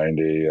recently signed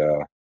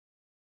a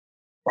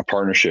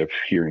partnership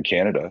here in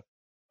Canada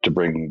to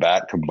bring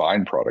that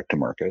combined product to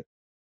market.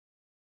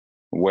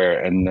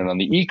 And then on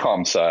the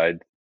e-com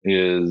side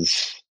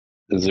is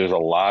there's a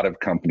lot of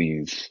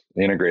companies,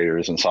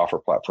 integrators and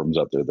software platforms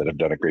out there that have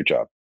done a great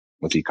job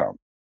with e-com.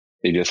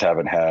 They just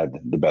haven't had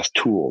the best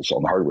tools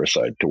on the hardware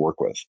side to work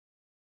with.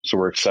 So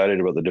we're excited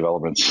about the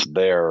developments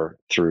there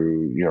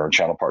through, our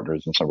channel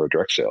partners and some of our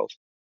direct sales.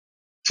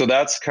 So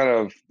that's kind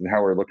of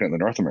how we're looking at the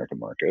North American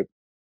market.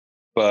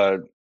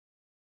 But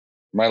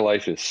my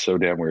life is so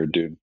damn weird,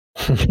 dude.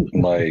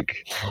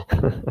 Like,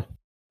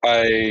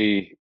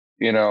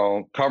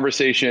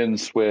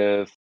 conversations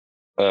with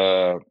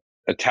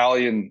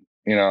Italian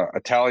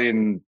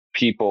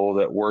people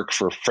that work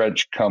for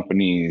French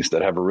companies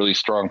that have a really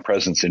strong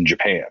presence in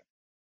Japan.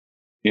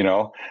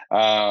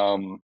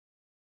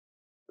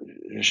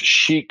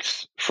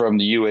 Sheiks from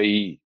the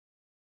UAE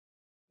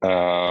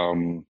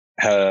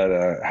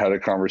had a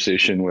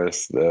conversation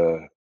with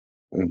the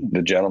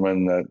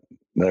gentleman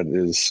that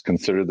is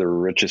considered the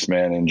richest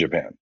man in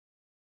Japan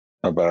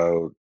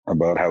about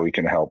how we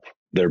can help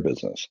their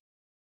business.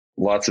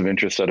 Lots of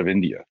interest out of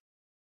India,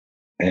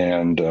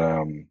 and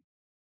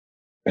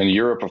And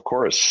Europe, of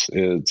course,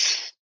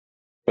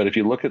 but if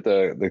you look at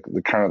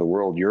the kind of the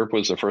world, Europe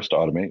was the first to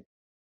automate.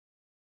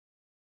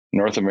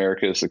 North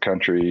America is the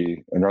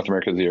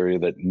area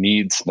that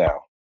needs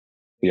now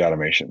the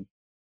automation.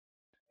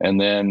 And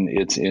then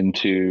it's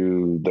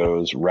into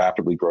those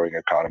rapidly growing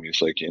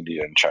economies like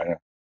India and China.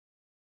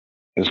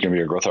 There's going to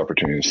be a growth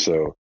opportunity.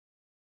 So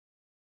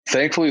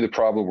thankfully, the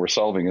problem we're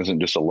solving isn't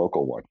just a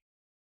local one.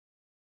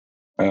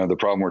 The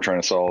problem we're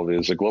trying to solve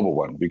is a global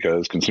one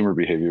because consumer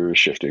behavior is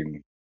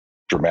shifting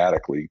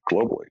dramatically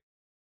globally.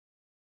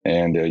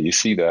 And you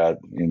see that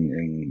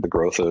in the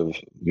growth of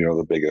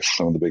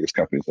some of the biggest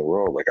companies in the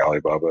world, like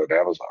Alibaba and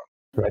Amazon.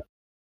 Right.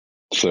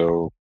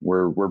 So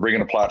we're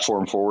bringing a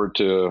platform forward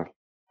to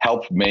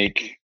help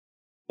make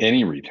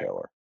any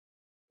retailer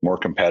more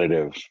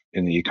competitive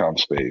in the e-com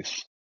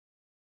space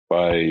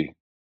by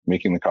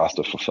making the cost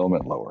of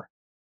fulfillment lower,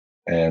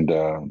 and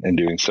in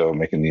doing so,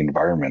 making the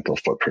environmental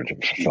footprint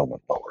of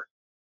fulfillment lower,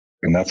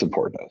 and that's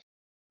important.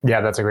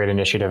 Yeah, that's a great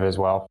initiative as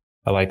well.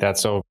 I like that.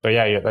 So, but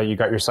yeah, you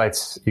got your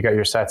sights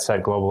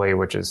set globally,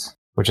 which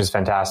is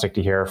fantastic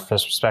to hear,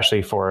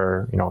 especially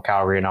for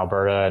Calgary and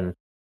Alberta,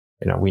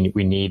 and we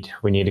need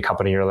a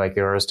company like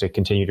yours to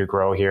continue to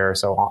grow here.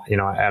 So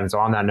and so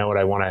on that note,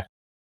 I want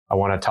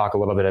to talk a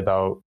little bit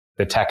about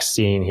the tech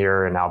scene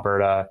here in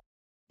Alberta.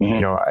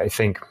 Mm-hmm. I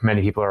think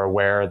many people are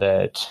aware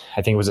that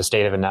I think it was the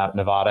state of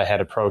Nevada had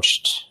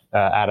approached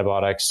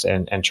Attabotics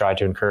and tried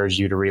to encourage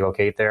you to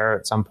relocate there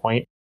at some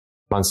point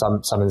on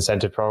some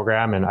incentive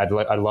program. And I'd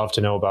love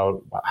to know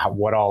about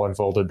what all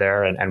unfolded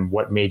there and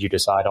what made you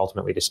decide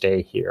ultimately to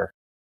stay here.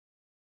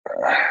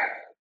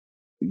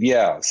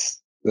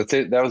 Yes, that's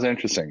it. That was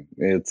interesting.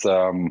 It's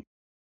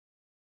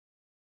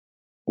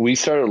we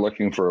started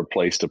looking for a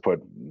place to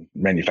put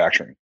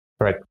manufacturing.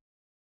 Right.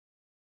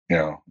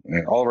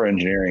 And all of our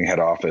engineering head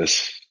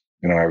office,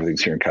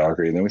 everything's here in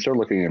Calgary. And then we started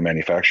looking at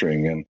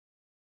manufacturing, and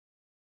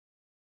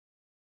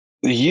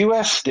the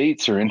U.S.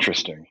 states are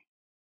interesting.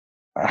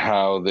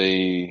 How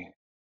they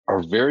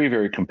are very,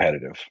 very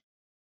competitive.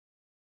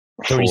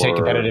 So when you say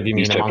competitive, you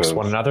mean amongst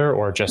one another,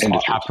 or just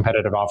have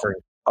competitive offering?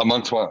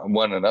 Amongst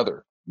one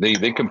another.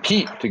 They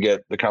compete to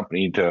get the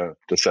company to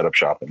set up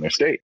shop in their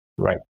state.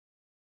 Right.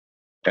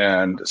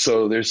 And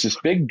so there's this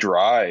big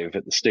drive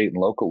at the state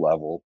and local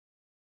level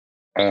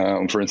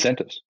for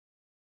incentives,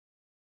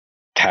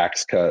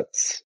 tax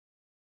cuts,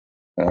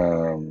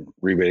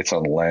 rebates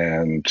on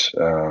land,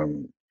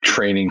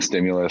 training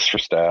stimulus for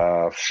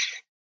staff.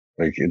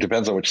 Like, it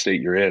depends on which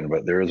state you're in,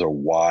 but there is a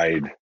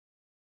wide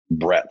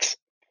breadth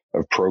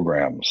of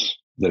programs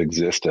that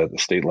exist at the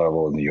state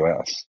level in the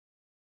U.S.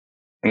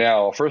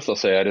 Now, first I'll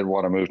say I didn't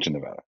want to move to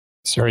Nevada.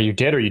 Sorry, you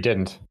did or you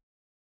didn't?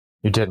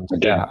 You didn't.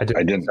 Yeah, I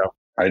didn't. So.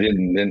 I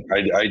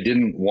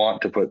didn't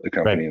want to put the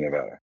company in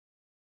Nevada.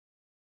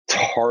 It's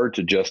hard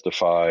to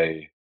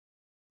justify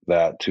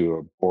that to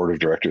a board of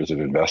directors of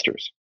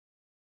investors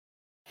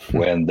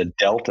when the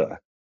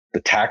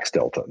tax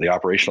delta, the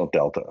operational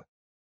delta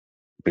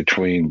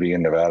between being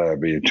in Nevada,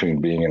 between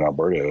being in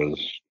Alberta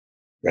is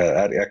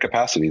at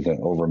capacity is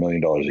over $1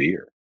 million a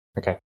year.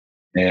 Okay.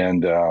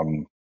 And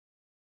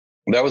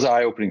that was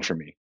eye-opening for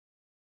me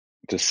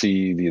to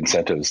see the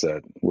incentives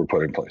that were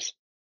put in place.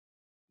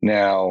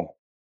 Now,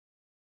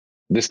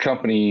 this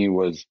company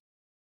was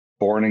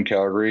born in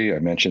Calgary. I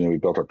mentioned that we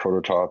built our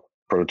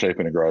prototype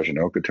in a garage in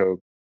Okotoks.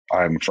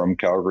 I'm from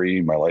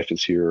Calgary. My life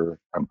is here.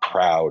 I'm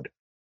proud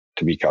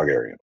to be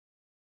Calgarian.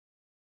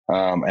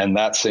 And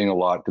that's saying a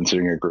lot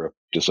considering I grew up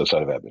just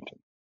outside of Edmonton.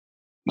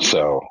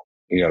 So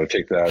you got to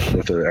take that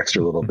with an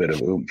extra little bit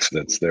of oomph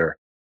that's there.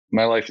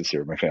 My life is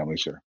here. My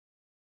family's here.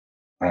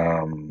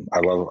 I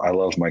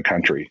love my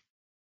country,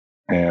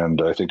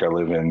 and I think I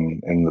live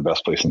in the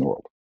best place in the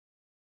world.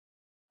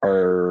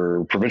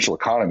 Our provincial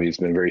economy has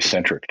been very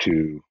centric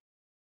to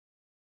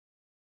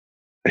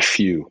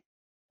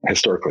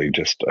historically,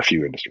 just a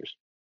few industries.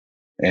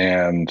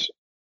 And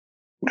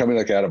a company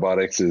like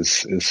Attabotics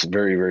is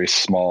very, very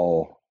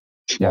small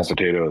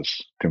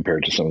potatoes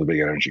compared to some of the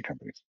big energy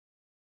companies.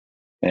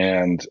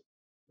 And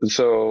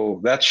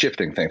so that's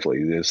shifting, thankfully.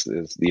 Is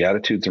the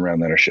attitudes around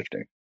that are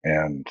shifting.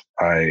 And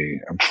I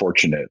am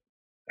fortunate,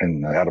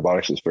 and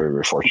Attabotics is very,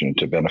 very fortunate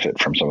to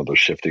benefit from some of those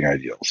shifting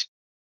ideals.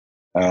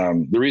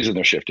 The reason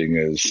they're shifting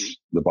is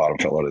the bottom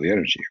fell out of the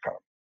energy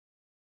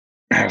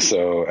economy.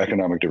 So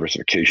economic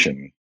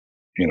diversification,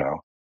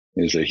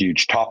 is a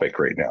huge topic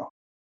right now.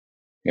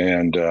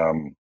 And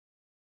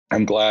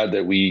I'm glad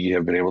that we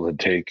have been able to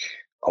take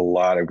a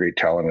lot of great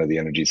talent out of the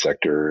energy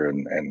sector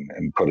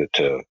and put it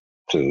to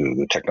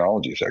the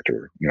technology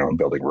sector,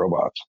 building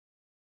robots.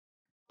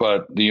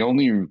 But the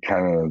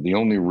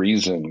only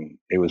reason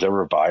it was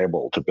ever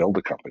viable to build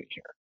a company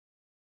here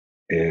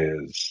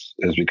is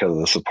because of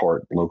the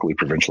support locally,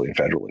 provincially, and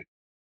federally.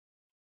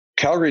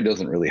 Calgary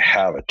doesn't really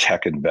have a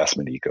tech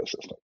investment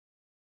ecosystem.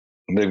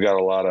 They've got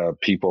a lot of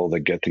people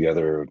that get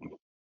together and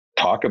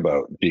talk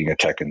about being a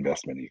tech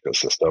investment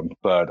ecosystem,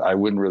 but I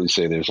wouldn't really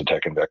say there's a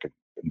tech investment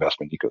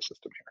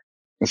ecosystem here.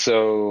 And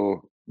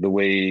so the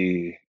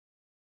way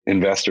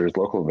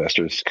local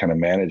investors kind of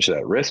manage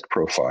that risk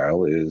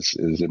profile is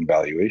in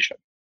valuation.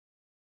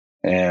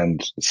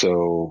 And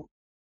so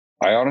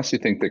I honestly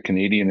think that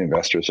Canadian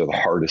investors are the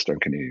hardest on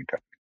Canadian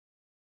companies.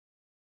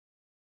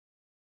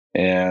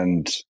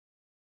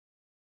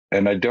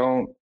 And I've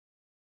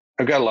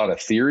got a lot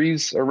of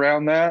theories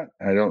around that.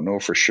 I don't know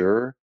for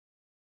sure,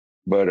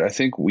 but I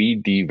think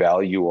we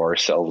devalue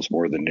ourselves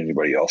more than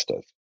anybody else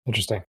does.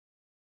 Interesting.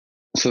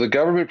 So the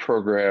government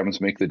programs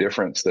make the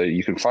difference that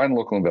you can find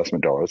local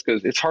investment dollars,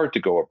 because it's hard to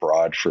go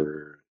abroad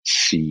for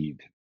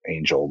seed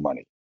angel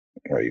money,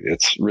 right?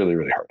 It's really,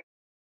 really hard.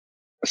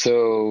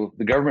 So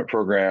the government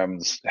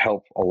programs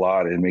help a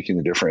lot in making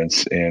the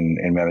difference in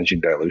managing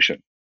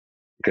dilution,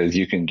 because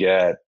you can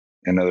get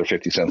another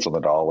 50 cents on the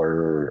dollar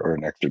or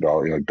an extra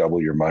dollar,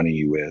 double your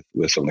money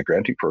with some of the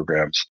granting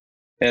programs.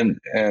 And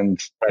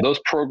those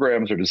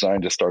programs are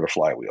designed to start a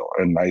flywheel.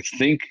 And I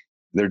think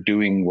they're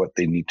doing what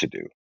they need to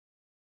do.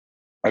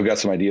 I've got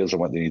some ideas on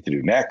what they need to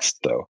do next,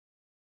 though.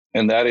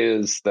 And that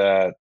is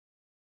that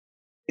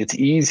it's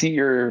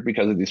easier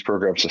because of these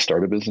programs to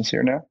start a business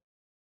here now,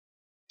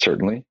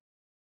 certainly.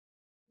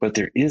 But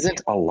there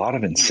isn't a lot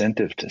of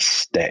incentive to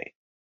stay.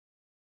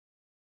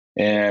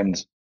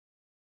 And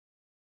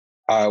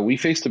we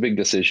faced a big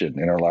decision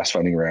in our last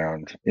funding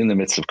round in the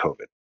midst of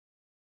COVID.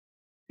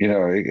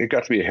 It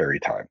got to be a hairy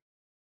time.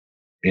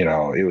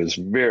 It was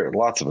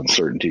lots of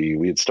uncertainty.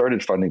 We had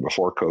started funding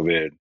before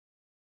COVID.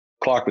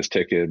 Clock was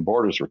ticking.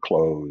 Borders were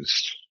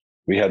closed.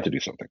 We had to do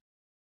something.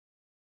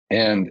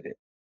 And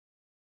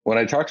when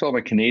I talked to all my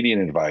Canadian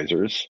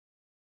advisors,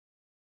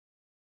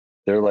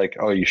 they're like,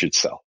 "Oh, you should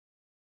sell."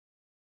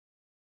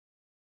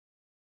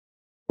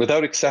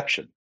 Without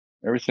exception,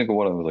 every single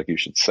one of them was like, "You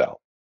should sell."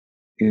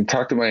 You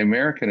talk to my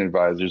American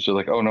advisors, they're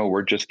like, "Oh no,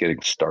 we're just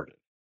getting started."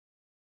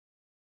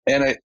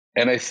 And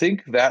I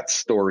think that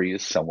story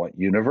is somewhat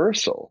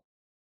universal.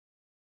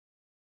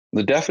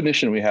 The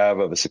definition we have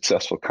of a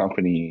successful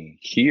company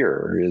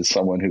here is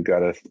someone who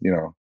got a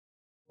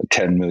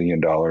 $10 million,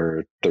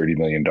 $30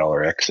 million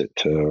exit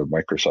to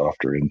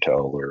Microsoft or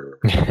Intel or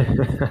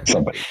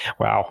somebody.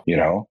 Wow.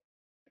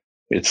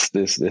 It's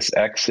this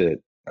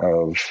exit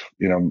of,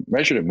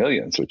 measured in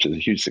millions, which is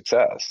a huge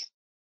success.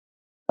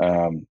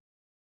 But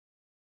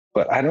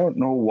I don't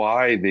know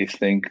why they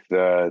think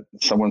that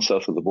someone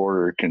south of the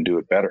border can do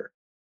it better.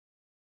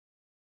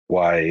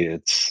 Why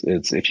it's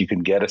if you can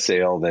get a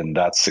sale, then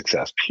that's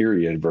success,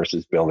 period,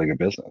 versus building a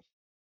business.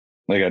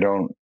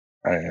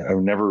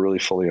 I've never really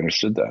fully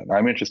understood that.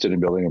 I'm interested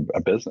in building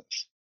a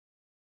business.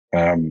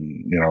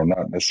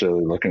 Not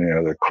necessarily looking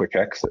at a quick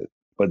exit,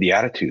 but the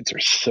attitudes are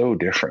so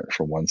different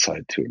from one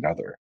side to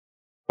another.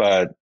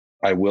 But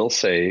I will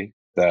say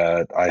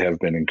that I have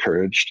been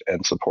encouraged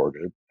and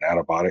supported.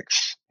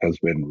 Attabotics has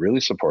been really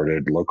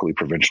supported locally,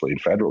 provincially,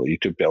 and federally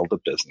to build a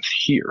business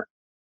here.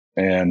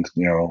 And,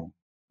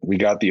 we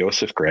got the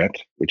OSIF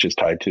grant, which is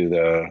tied to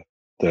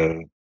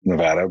the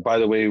Nevada. By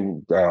the way,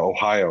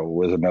 Ohio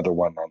was another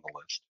one on the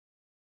list.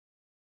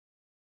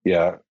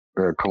 Yeah,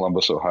 or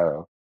Columbus,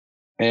 Ohio.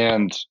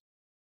 And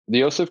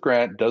the OSIF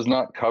grant does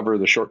not cover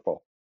the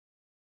shortfall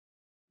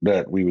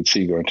that we would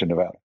see going to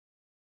Nevada.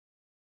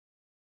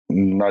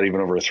 Not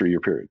even over a 3-year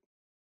period.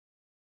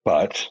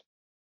 But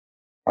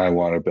I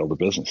want to build a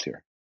business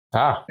here.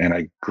 And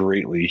I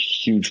greatly,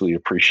 hugely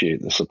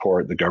appreciate the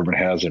support the government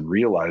has in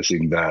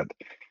realizing that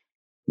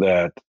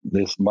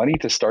there's money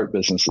to start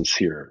businesses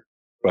here,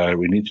 but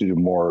we need to do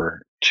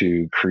more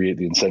to create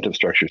the incentive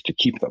structures to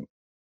keep them.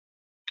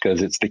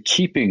 Because it's the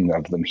keeping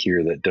of them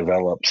here that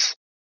develops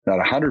not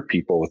 100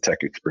 people with tech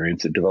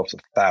experience, it develops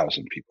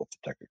 1,000 people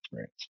with tech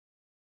experience.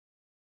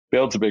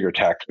 Builds a bigger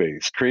tax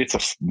base,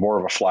 creates more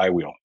of a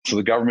flywheel. So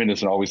the government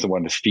isn't always the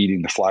one that's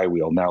feeding the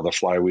flywheel. Now the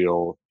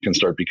flywheel can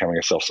start becoming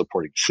a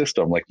self-supporting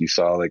system, like you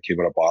saw that came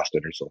out of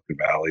Boston or Silicon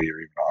Valley or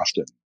even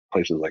Austin,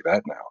 places like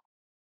that now.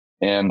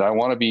 And I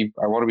want to be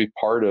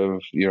part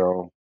of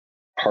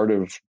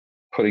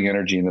putting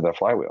energy into that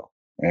flywheel.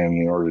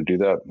 And in order to do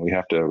that, we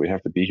have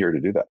to be here to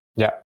do that.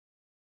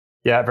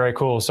 Yeah, very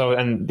cool. So,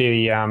 and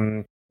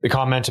the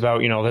comment about,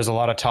 there's a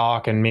lot of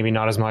talk and maybe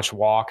not as much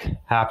walk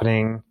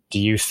happening. Do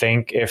you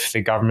think if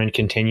the government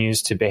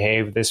continues to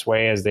behave this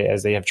way as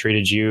they have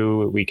treated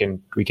you, we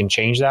can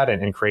change that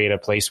and create a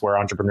place where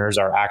entrepreneurs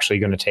are actually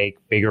going to take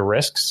bigger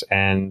risks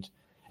and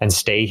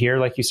stay here,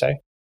 like you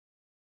say?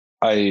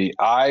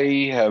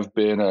 I have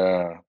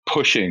been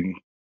pushing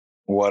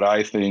what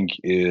I think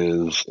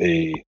is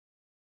a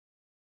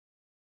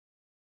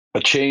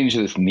change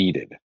that's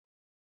needed.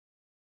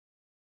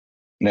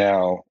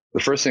 Now, the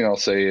first thing I'll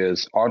say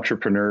is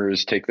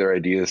entrepreneurs take their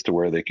ideas to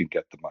where they can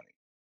get the money.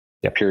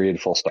 Yep. Period,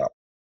 full stop.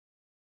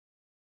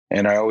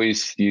 And I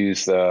always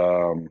use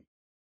the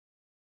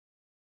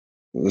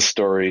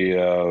story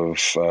of,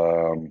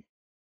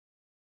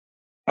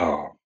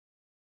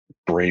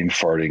 brain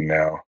farting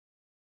now.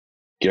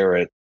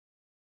 Garrett,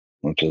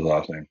 what's his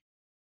last name?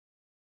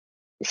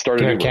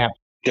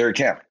 Garrett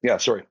Camp. Yeah,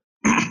 sorry.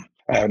 I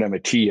haven't had my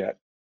tea yet.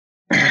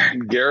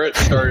 Garrett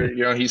started,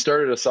 he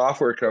started a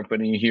software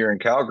company here in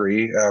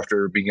Calgary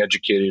after being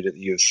educated at the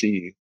U of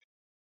C,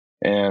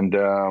 and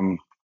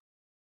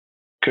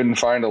couldn't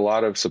find a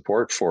lot of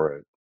support for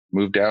it.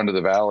 moved down to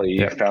the Valley,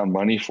 Yeah. found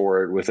money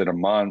for it within a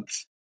month,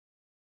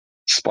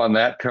 spun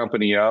that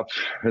company up,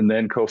 and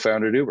then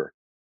co-founded Uber.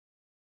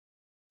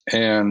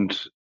 And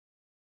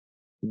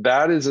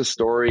that is a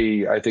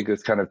story I think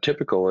that's kind of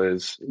typical.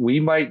 Is we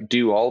might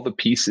do all the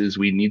pieces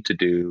we need to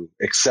do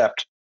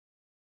except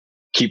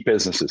keep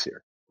businesses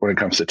here when it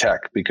comes to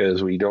tech,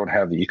 because we don't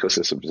have the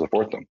ecosystem to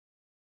support them.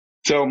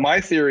 So my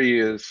theory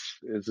is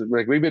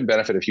like, we've been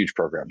benefit of huge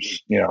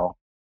programs.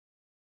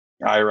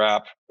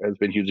 IRAP has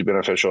been hugely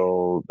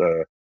beneficial.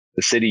 The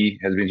city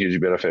has been hugely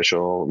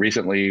beneficial.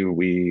 Recently,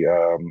 we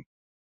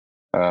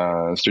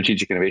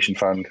Strategic Innovation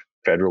Fund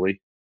federally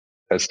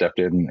has stepped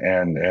in,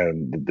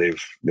 and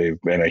they've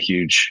been a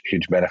huge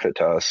benefit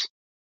to us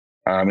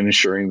in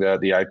ensuring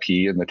that the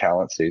IP and the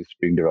talent stays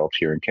being developed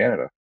here in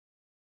Canada.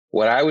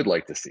 What I would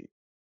like to see,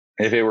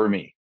 if it were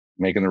me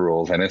making the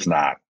rules, and it's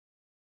not,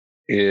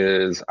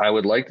 is I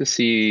would like to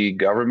see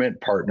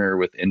government partner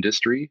with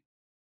industry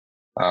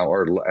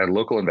and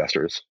local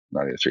investors,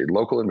 not industry,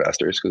 local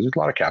investors, because there's a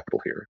lot of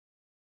capital here,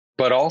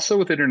 but also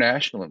with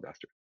international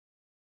investors.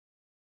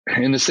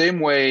 In the same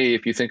way,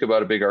 if you think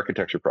about a big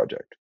architecture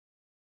project,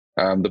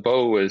 the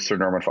bow is Sir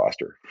Norman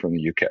Foster from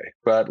the UK,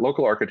 but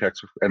local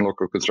architects and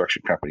local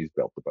construction companies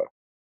built the bow.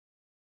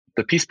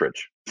 The Peace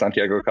Bridge,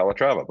 Santiago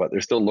Calatrava, but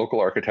there's still local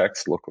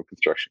architects, local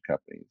construction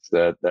companies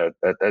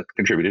that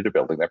contributed to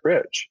building that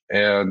bridge.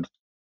 And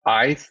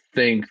I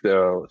think,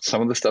 though,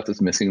 some of the stuff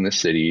that's missing in the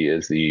city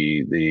is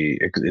the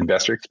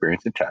investor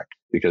experience in tech,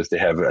 because they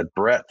have a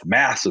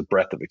massive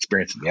breadth of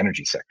experience in the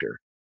energy sector.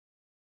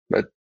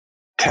 But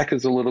tech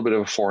is a little bit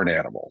of a foreign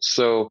animal.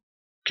 So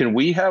can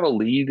we have a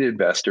lead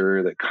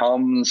investor that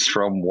comes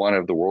from one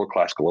of the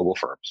world-class global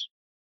firms?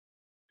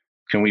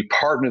 Can we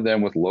partner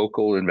them with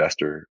local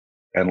investor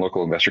and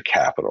local investor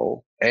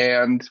capital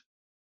and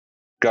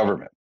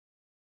government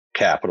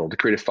capital to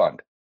create a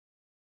fund?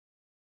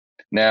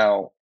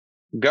 Now,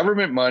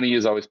 government money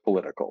is always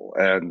political,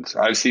 and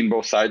I've seen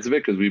both sides of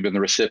it because we've been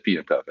the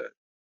recipient of it.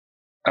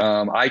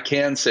 I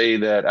can say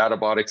that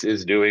Adabotics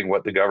is doing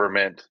what the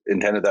government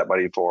intended that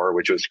money for,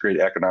 which was to create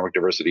economic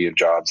diversity and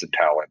jobs and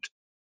talent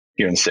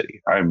here in the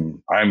city.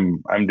 I'm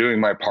doing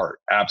my part,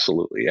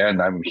 absolutely,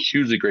 and I'm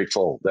hugely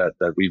grateful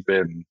that we've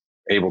been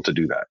able to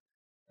do that,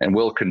 and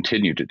will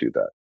continue to do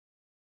that.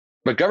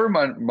 But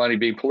government money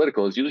being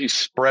political is usually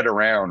spread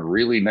around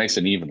really nice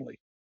and evenly,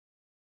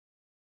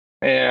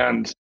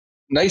 and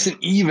nice and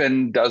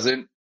even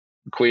doesn't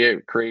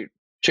create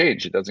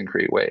change. It doesn't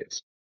create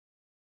waves.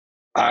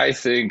 I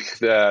think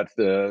that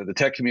the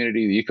tech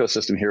community, the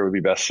ecosystem here would be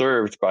best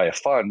served by a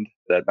fund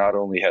that not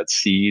only had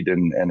seed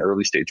and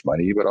early stage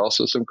money, but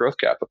also some growth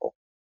capital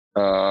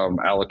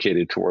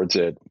allocated towards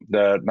it,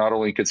 that not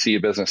only could see a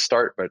business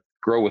start, but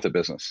grow with a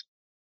business.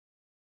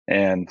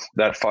 And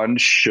that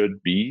fund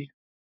should be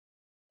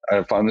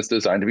a fund that's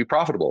designed to be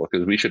profitable,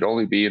 because we should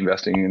only be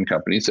investing in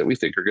companies that we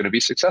think are going to be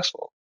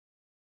successful.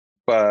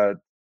 But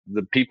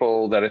the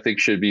people that I think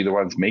should be the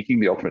ones making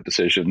the ultimate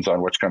decisions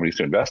on which companies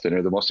to invest in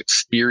are the most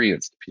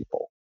experienced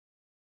people.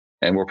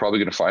 And we're probably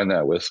going to find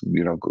that with,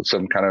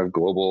 some kind of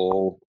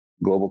global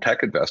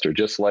tech investor,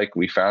 just like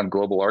we found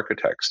global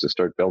architects to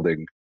start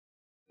building.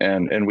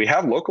 And we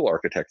have local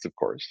architects, of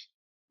course.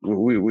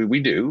 We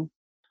do.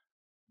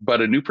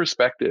 But a new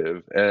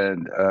perspective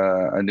and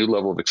a new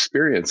level of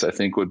experience, I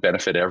think, would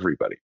benefit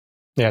everybody.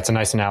 Yeah, it's a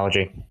nice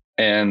analogy.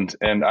 And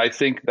I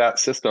think that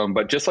system,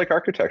 but just like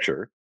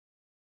architecture,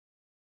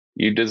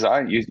 you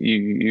design,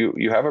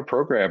 you have a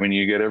program, and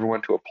you get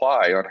everyone to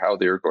apply on how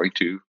they're going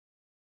to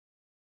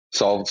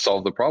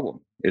solve the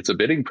problem. It's a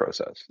bidding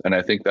process, and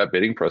I think that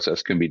bidding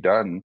process can be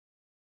done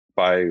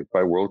by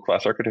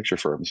world-class architecture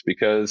firms,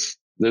 because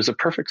there's a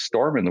perfect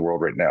storm in the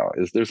world right now.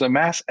 There's a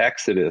mass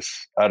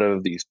exodus out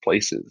of these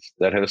places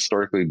that have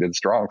historically been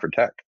strong for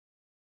tech,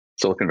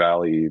 Silicon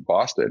Valley,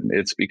 Boston.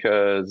 It's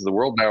because the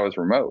world now is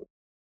remote.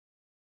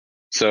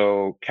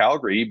 So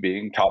Calgary,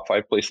 being top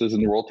 5 places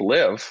in the world to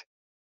live,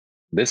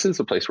 this is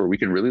a place where we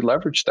can really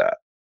leverage that.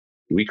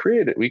 We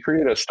created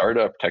a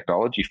startup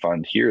technology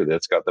fund here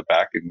that's got the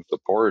backing and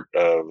support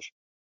of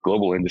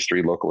global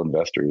industry, local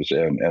investors,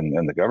 and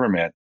the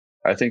government.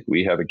 I think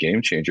we have a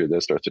game changer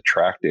that starts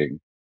attracting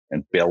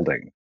and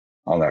building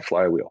on that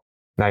flywheel.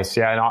 Nice.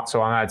 Yeah. And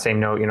so on that same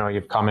note,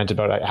 you've commented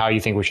about how you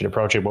think we should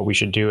approach it, what we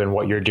should do, and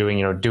what you're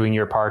doing, doing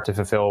your part to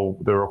fulfill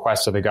the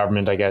requests of the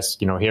government. I guess,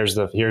 here's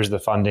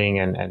the funding,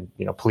 and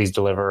please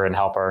deliver and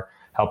help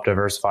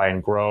diversify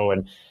and grow.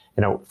 And,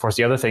 of course,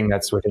 the other thing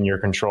that's within your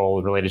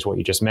control related to what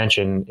you just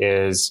mentioned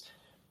is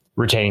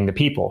retaining the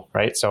people,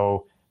 right?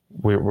 So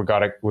we've got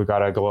to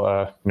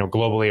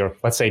globally, or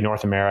let's say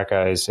North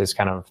America is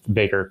kind of the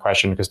bigger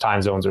question, because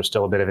time zones are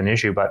still a bit of an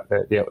issue, but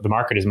the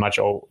market is much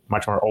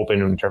more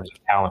open in terms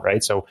of talent,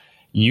 right? So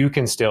you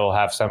can still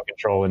have some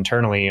control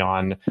internally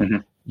on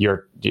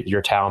your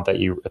talent that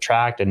you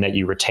attract and that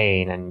you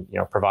retain, and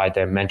provide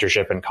them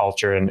mentorship and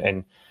culture.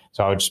 And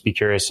so I would just be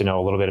curious to know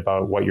a little bit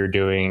about what you're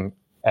doing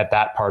at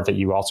that part that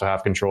you also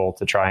have control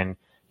to try and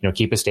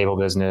keep a stable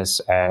business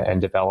and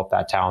develop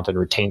that talent and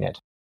retain it.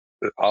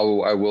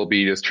 I will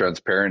be just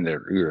transparent that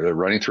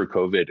running through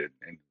COVID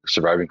and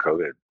surviving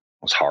COVID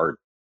was hard.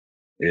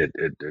 It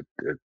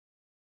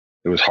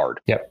was hard.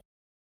 Yep.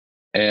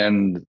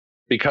 And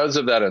because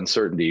of that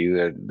uncertainty,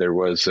 that there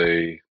was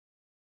we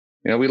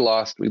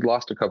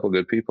lost a couple of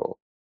good people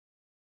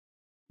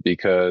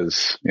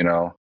because,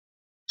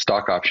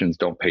 stock options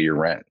don't pay your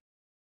rent.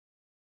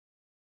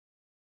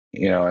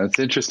 And it's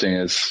interesting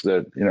is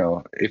that,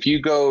 if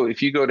you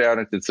go down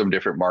into some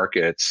different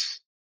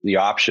markets, the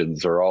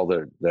options are all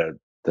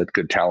that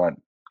good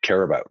talent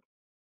care about.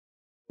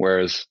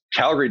 Whereas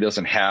Calgary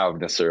doesn't have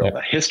necessarily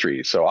the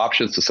history. So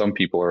options to some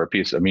people are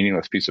a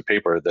meaningless piece of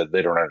paper that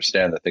they don't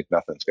understand, that think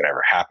nothing's going to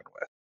ever happen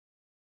with.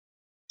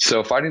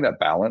 So finding that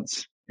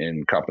balance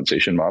in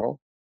compensation model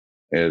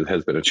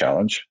has been a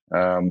challenge.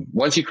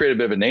 Once you create a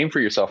bit of a name for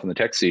yourself in the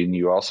tech scene,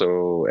 you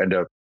also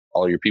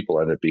all your people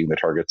end up being the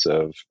targets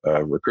of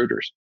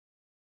recruiters.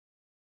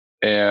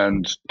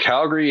 And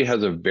Calgary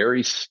has a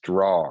very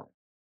strong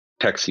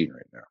tech scene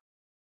right now.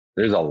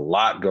 There's a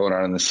lot going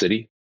on in the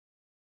city.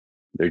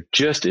 There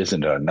just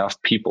isn't enough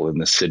people in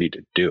the city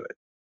to do it.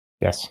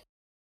 Yes.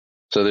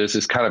 So there's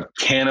this kind of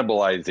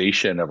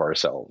cannibalization of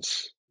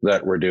ourselves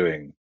that we're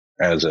doing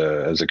as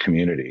a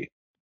community.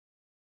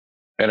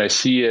 And I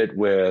see it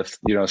with,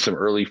 some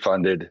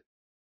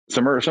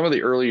of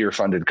the earlier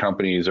funded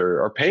companies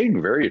are paying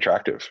very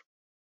attractive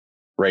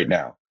right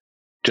now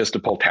just to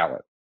pull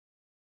talent.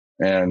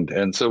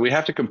 And so we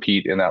have to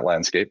compete in that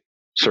landscape,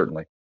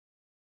 certainly.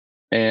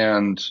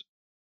 And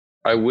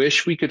I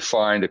wish we could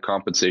find a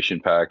compensation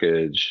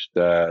package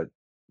that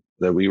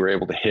we were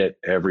able to hit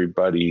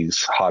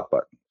everybody's hot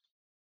button.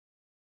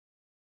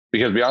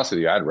 Because to be honest with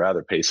you, I'd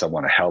rather pay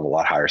someone a hell of a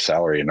lot higher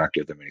salary and not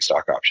give them any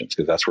stock options,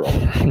 because that's where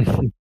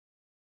all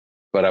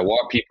But I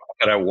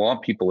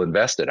want people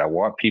invested. I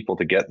want people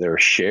to get their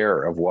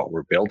share of what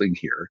we're building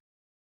here.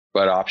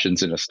 But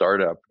options in a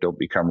startup don't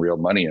become real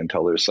money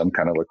until there's some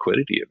kind of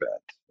liquidity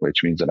event,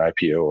 which means an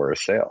IPO or a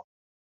sale.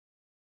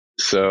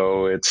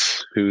 So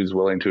it's who's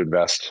willing to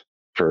invest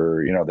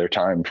for, their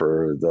time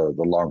for the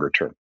longer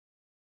term.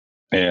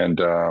 And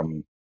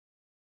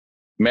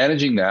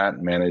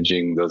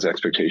managing those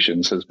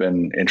expectations has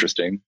been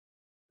interesting.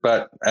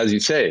 But as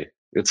you say,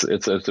 it's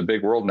a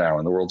big world now,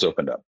 and the world's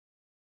opened up.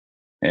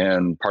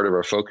 And part of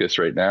our focus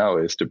right now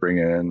is to bring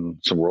in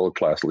some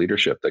world-class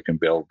leadership that can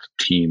build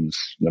teams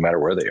no matter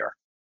where they are.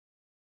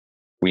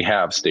 We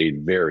have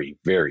stayed very,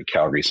 very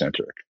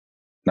Calgary-centric,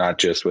 not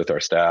just with our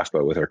staff,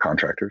 but with our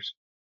contractors.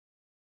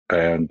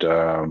 And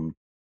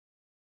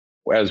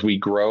as we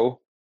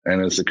grow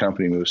and as the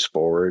company moves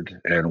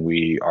forward, and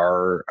we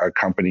are a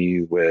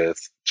company with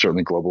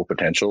certainly global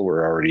potential,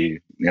 we're already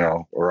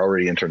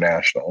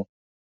international,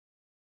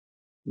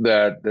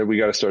 that we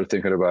got to start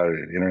thinking about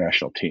an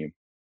international team.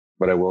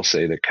 But I will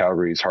say that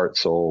Calgary's heart and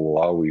soul will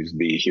always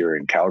be here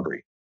in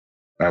Calgary.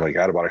 Like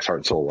Attabotics'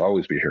 heart and soul will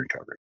always be here in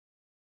Calgary.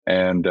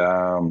 And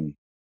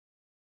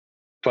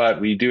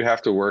but we do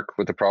have to work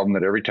with the problem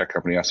that every tech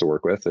company has to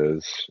work with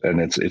and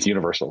it's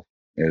universal,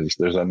 is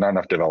there's not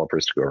enough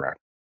developers to go around.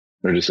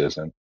 There just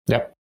isn't.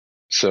 Yep.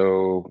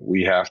 So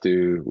we have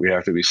to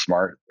be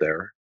smart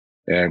there.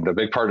 And a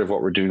big part of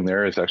what we're doing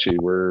there is actually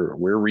we're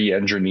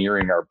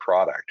re-engineering our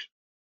product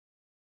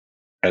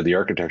at the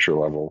architecture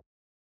level,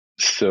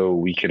 so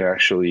we can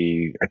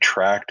actually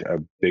attract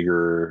a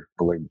bigger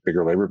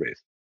labor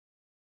base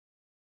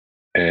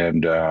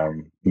and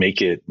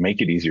make it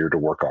easier to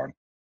work on,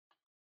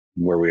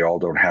 where we all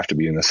don't have to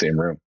be in the same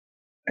room.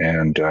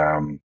 And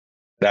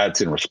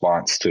that's in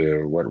response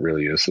to what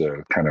really is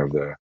the kind of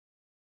the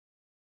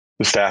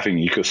staffing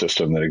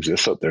ecosystem that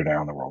exists out there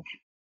now in the world.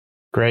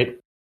 Great.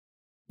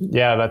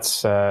 Yeah,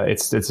 that's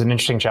it's an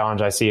interesting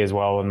challenge I see as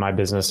well in my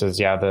businesses.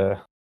 Yeah,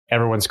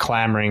 everyone's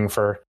clamoring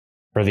for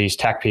these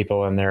tech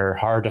people, and they're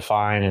hard to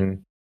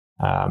find.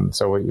 And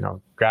so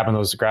grabbing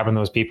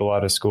those people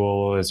out of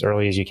school as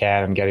early as you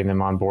can and getting them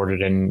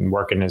onboarded and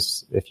working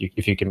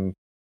if you can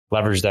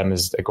leverage them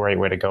is a great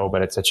way to go.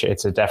 But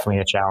it's definitely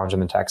a challenge in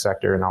the tech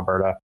sector in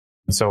Alberta.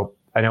 And so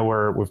I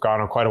know we've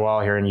gone on quite a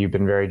while here, and you've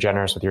been very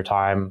generous with your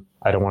time.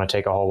 I don't want to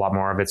take a whole lot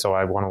more of it, so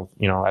I want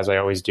to, as I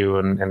always do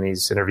in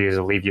these interviews,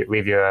 I'll leave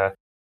you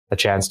a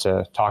chance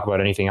to talk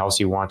about anything else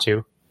you want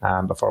to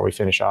before we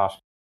finish off.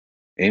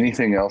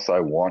 Anything else I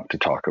want to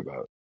talk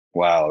about?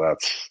 Wow,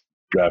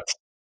 that's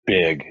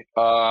big.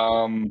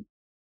 No,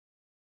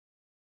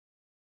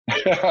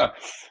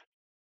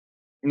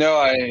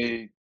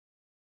 I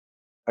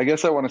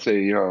guess I want to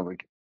say,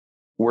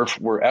 we're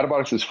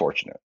Attabotics is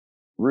fortunate,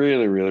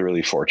 really, really,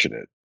 really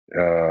fortunate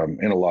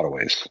in a lot of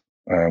ways.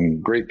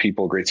 Great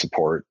people, great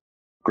support,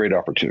 great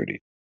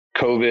opportunity.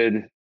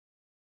 COVID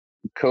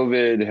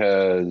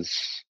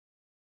has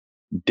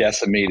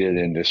decimated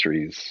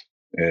industries.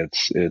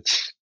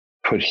 It's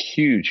put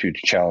huge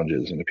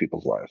challenges into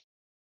people's lives.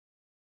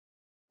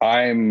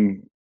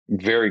 I'm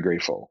very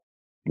grateful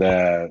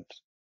that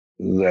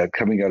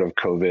coming out of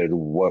COVID,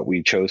 what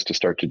we chose to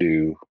start to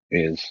do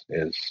is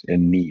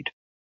in need.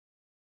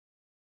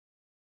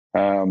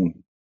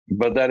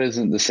 But that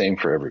isn't the same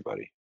for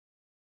everybody.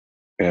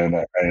 And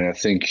I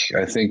think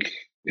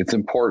it's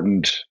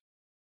important,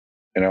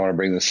 and I want to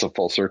bring this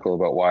full circle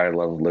about why I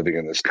love living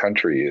in this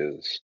country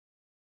is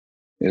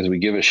we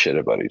give a shit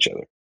about each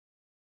other.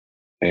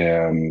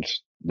 And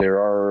there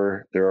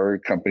are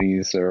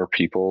companies, there are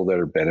people that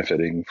are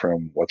benefiting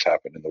from what's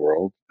happened in the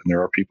world, and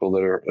there are people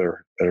that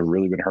have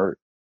really been hurt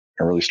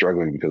and really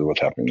struggling because of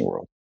what's happening in the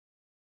world.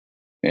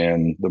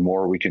 And the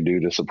more we can do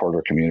to support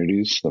our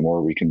communities, the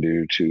more we can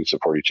do to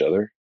support each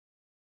other,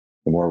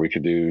 the more we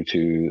can do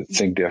to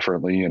think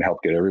differently and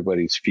help get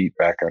everybody's feet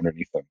back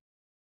underneath them.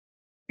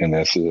 And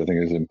this, I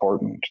think, is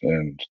important.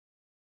 And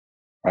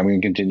I'm going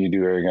to continue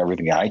doing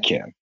everything I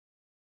can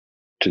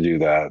to do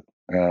that.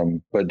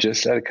 But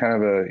just at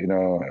kind of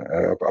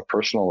a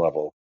personal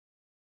level,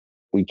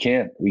 we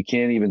can't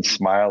even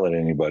smile at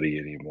anybody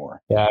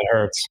anymore. Yeah, it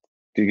hurts.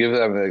 To give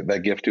them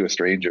that gift to a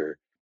stranger,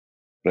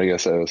 what I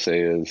guess I would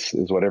say is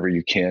whatever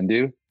you can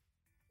do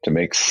to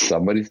make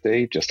somebody's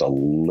day just a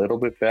little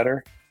bit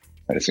better.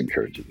 I just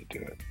encourage you to do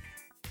it.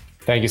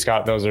 Thank you,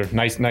 Scott. Those are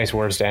nice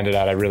words to end it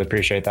at. I really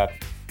appreciate that.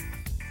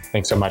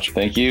 Thanks so much.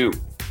 Thank you.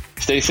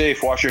 Stay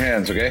safe. Wash your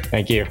hands, okay?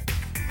 Thank you.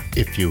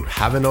 If you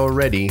haven't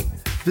already,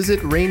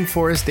 visit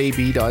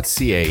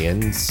rainforestab.ca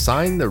and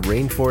sign the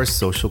Rainforest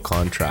Social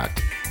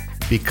Contract.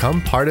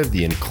 Become part of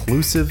the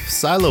inclusive,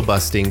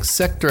 silo-busting,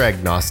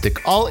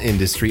 sector-agnostic,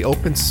 all-industry,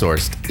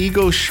 open-sourced,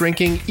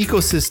 ego-shrinking,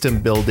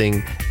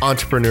 ecosystem-building,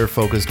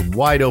 entrepreneur-focused,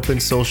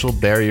 wide-open social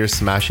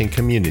barrier-smashing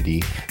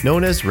community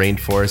known as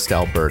Rainforest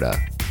Alberta.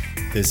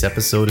 This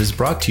episode is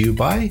brought to you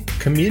by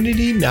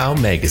Community Now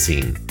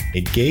Magazine.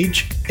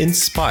 Engage,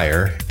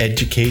 inspire,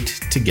 educate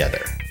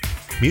together.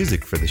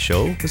 Music for the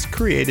show was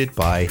created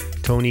by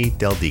Tony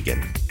Del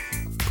Deegan.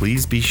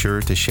 Please be sure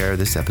to share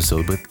this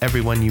episode with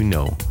everyone you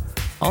know.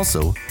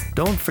 Also,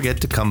 don't forget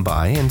to come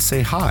by and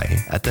say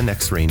hi at the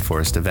next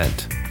Rainforest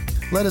event.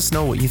 Let us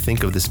know what you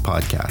think of this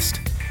podcast.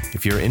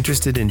 If you're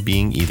interested in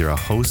being either a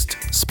host,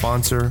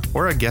 sponsor,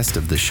 or a guest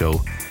of the show,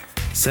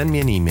 send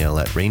me an email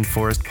at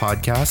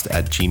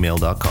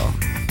rainforestpodcast@gmail.com.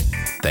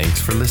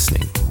 Thanks for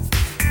listening.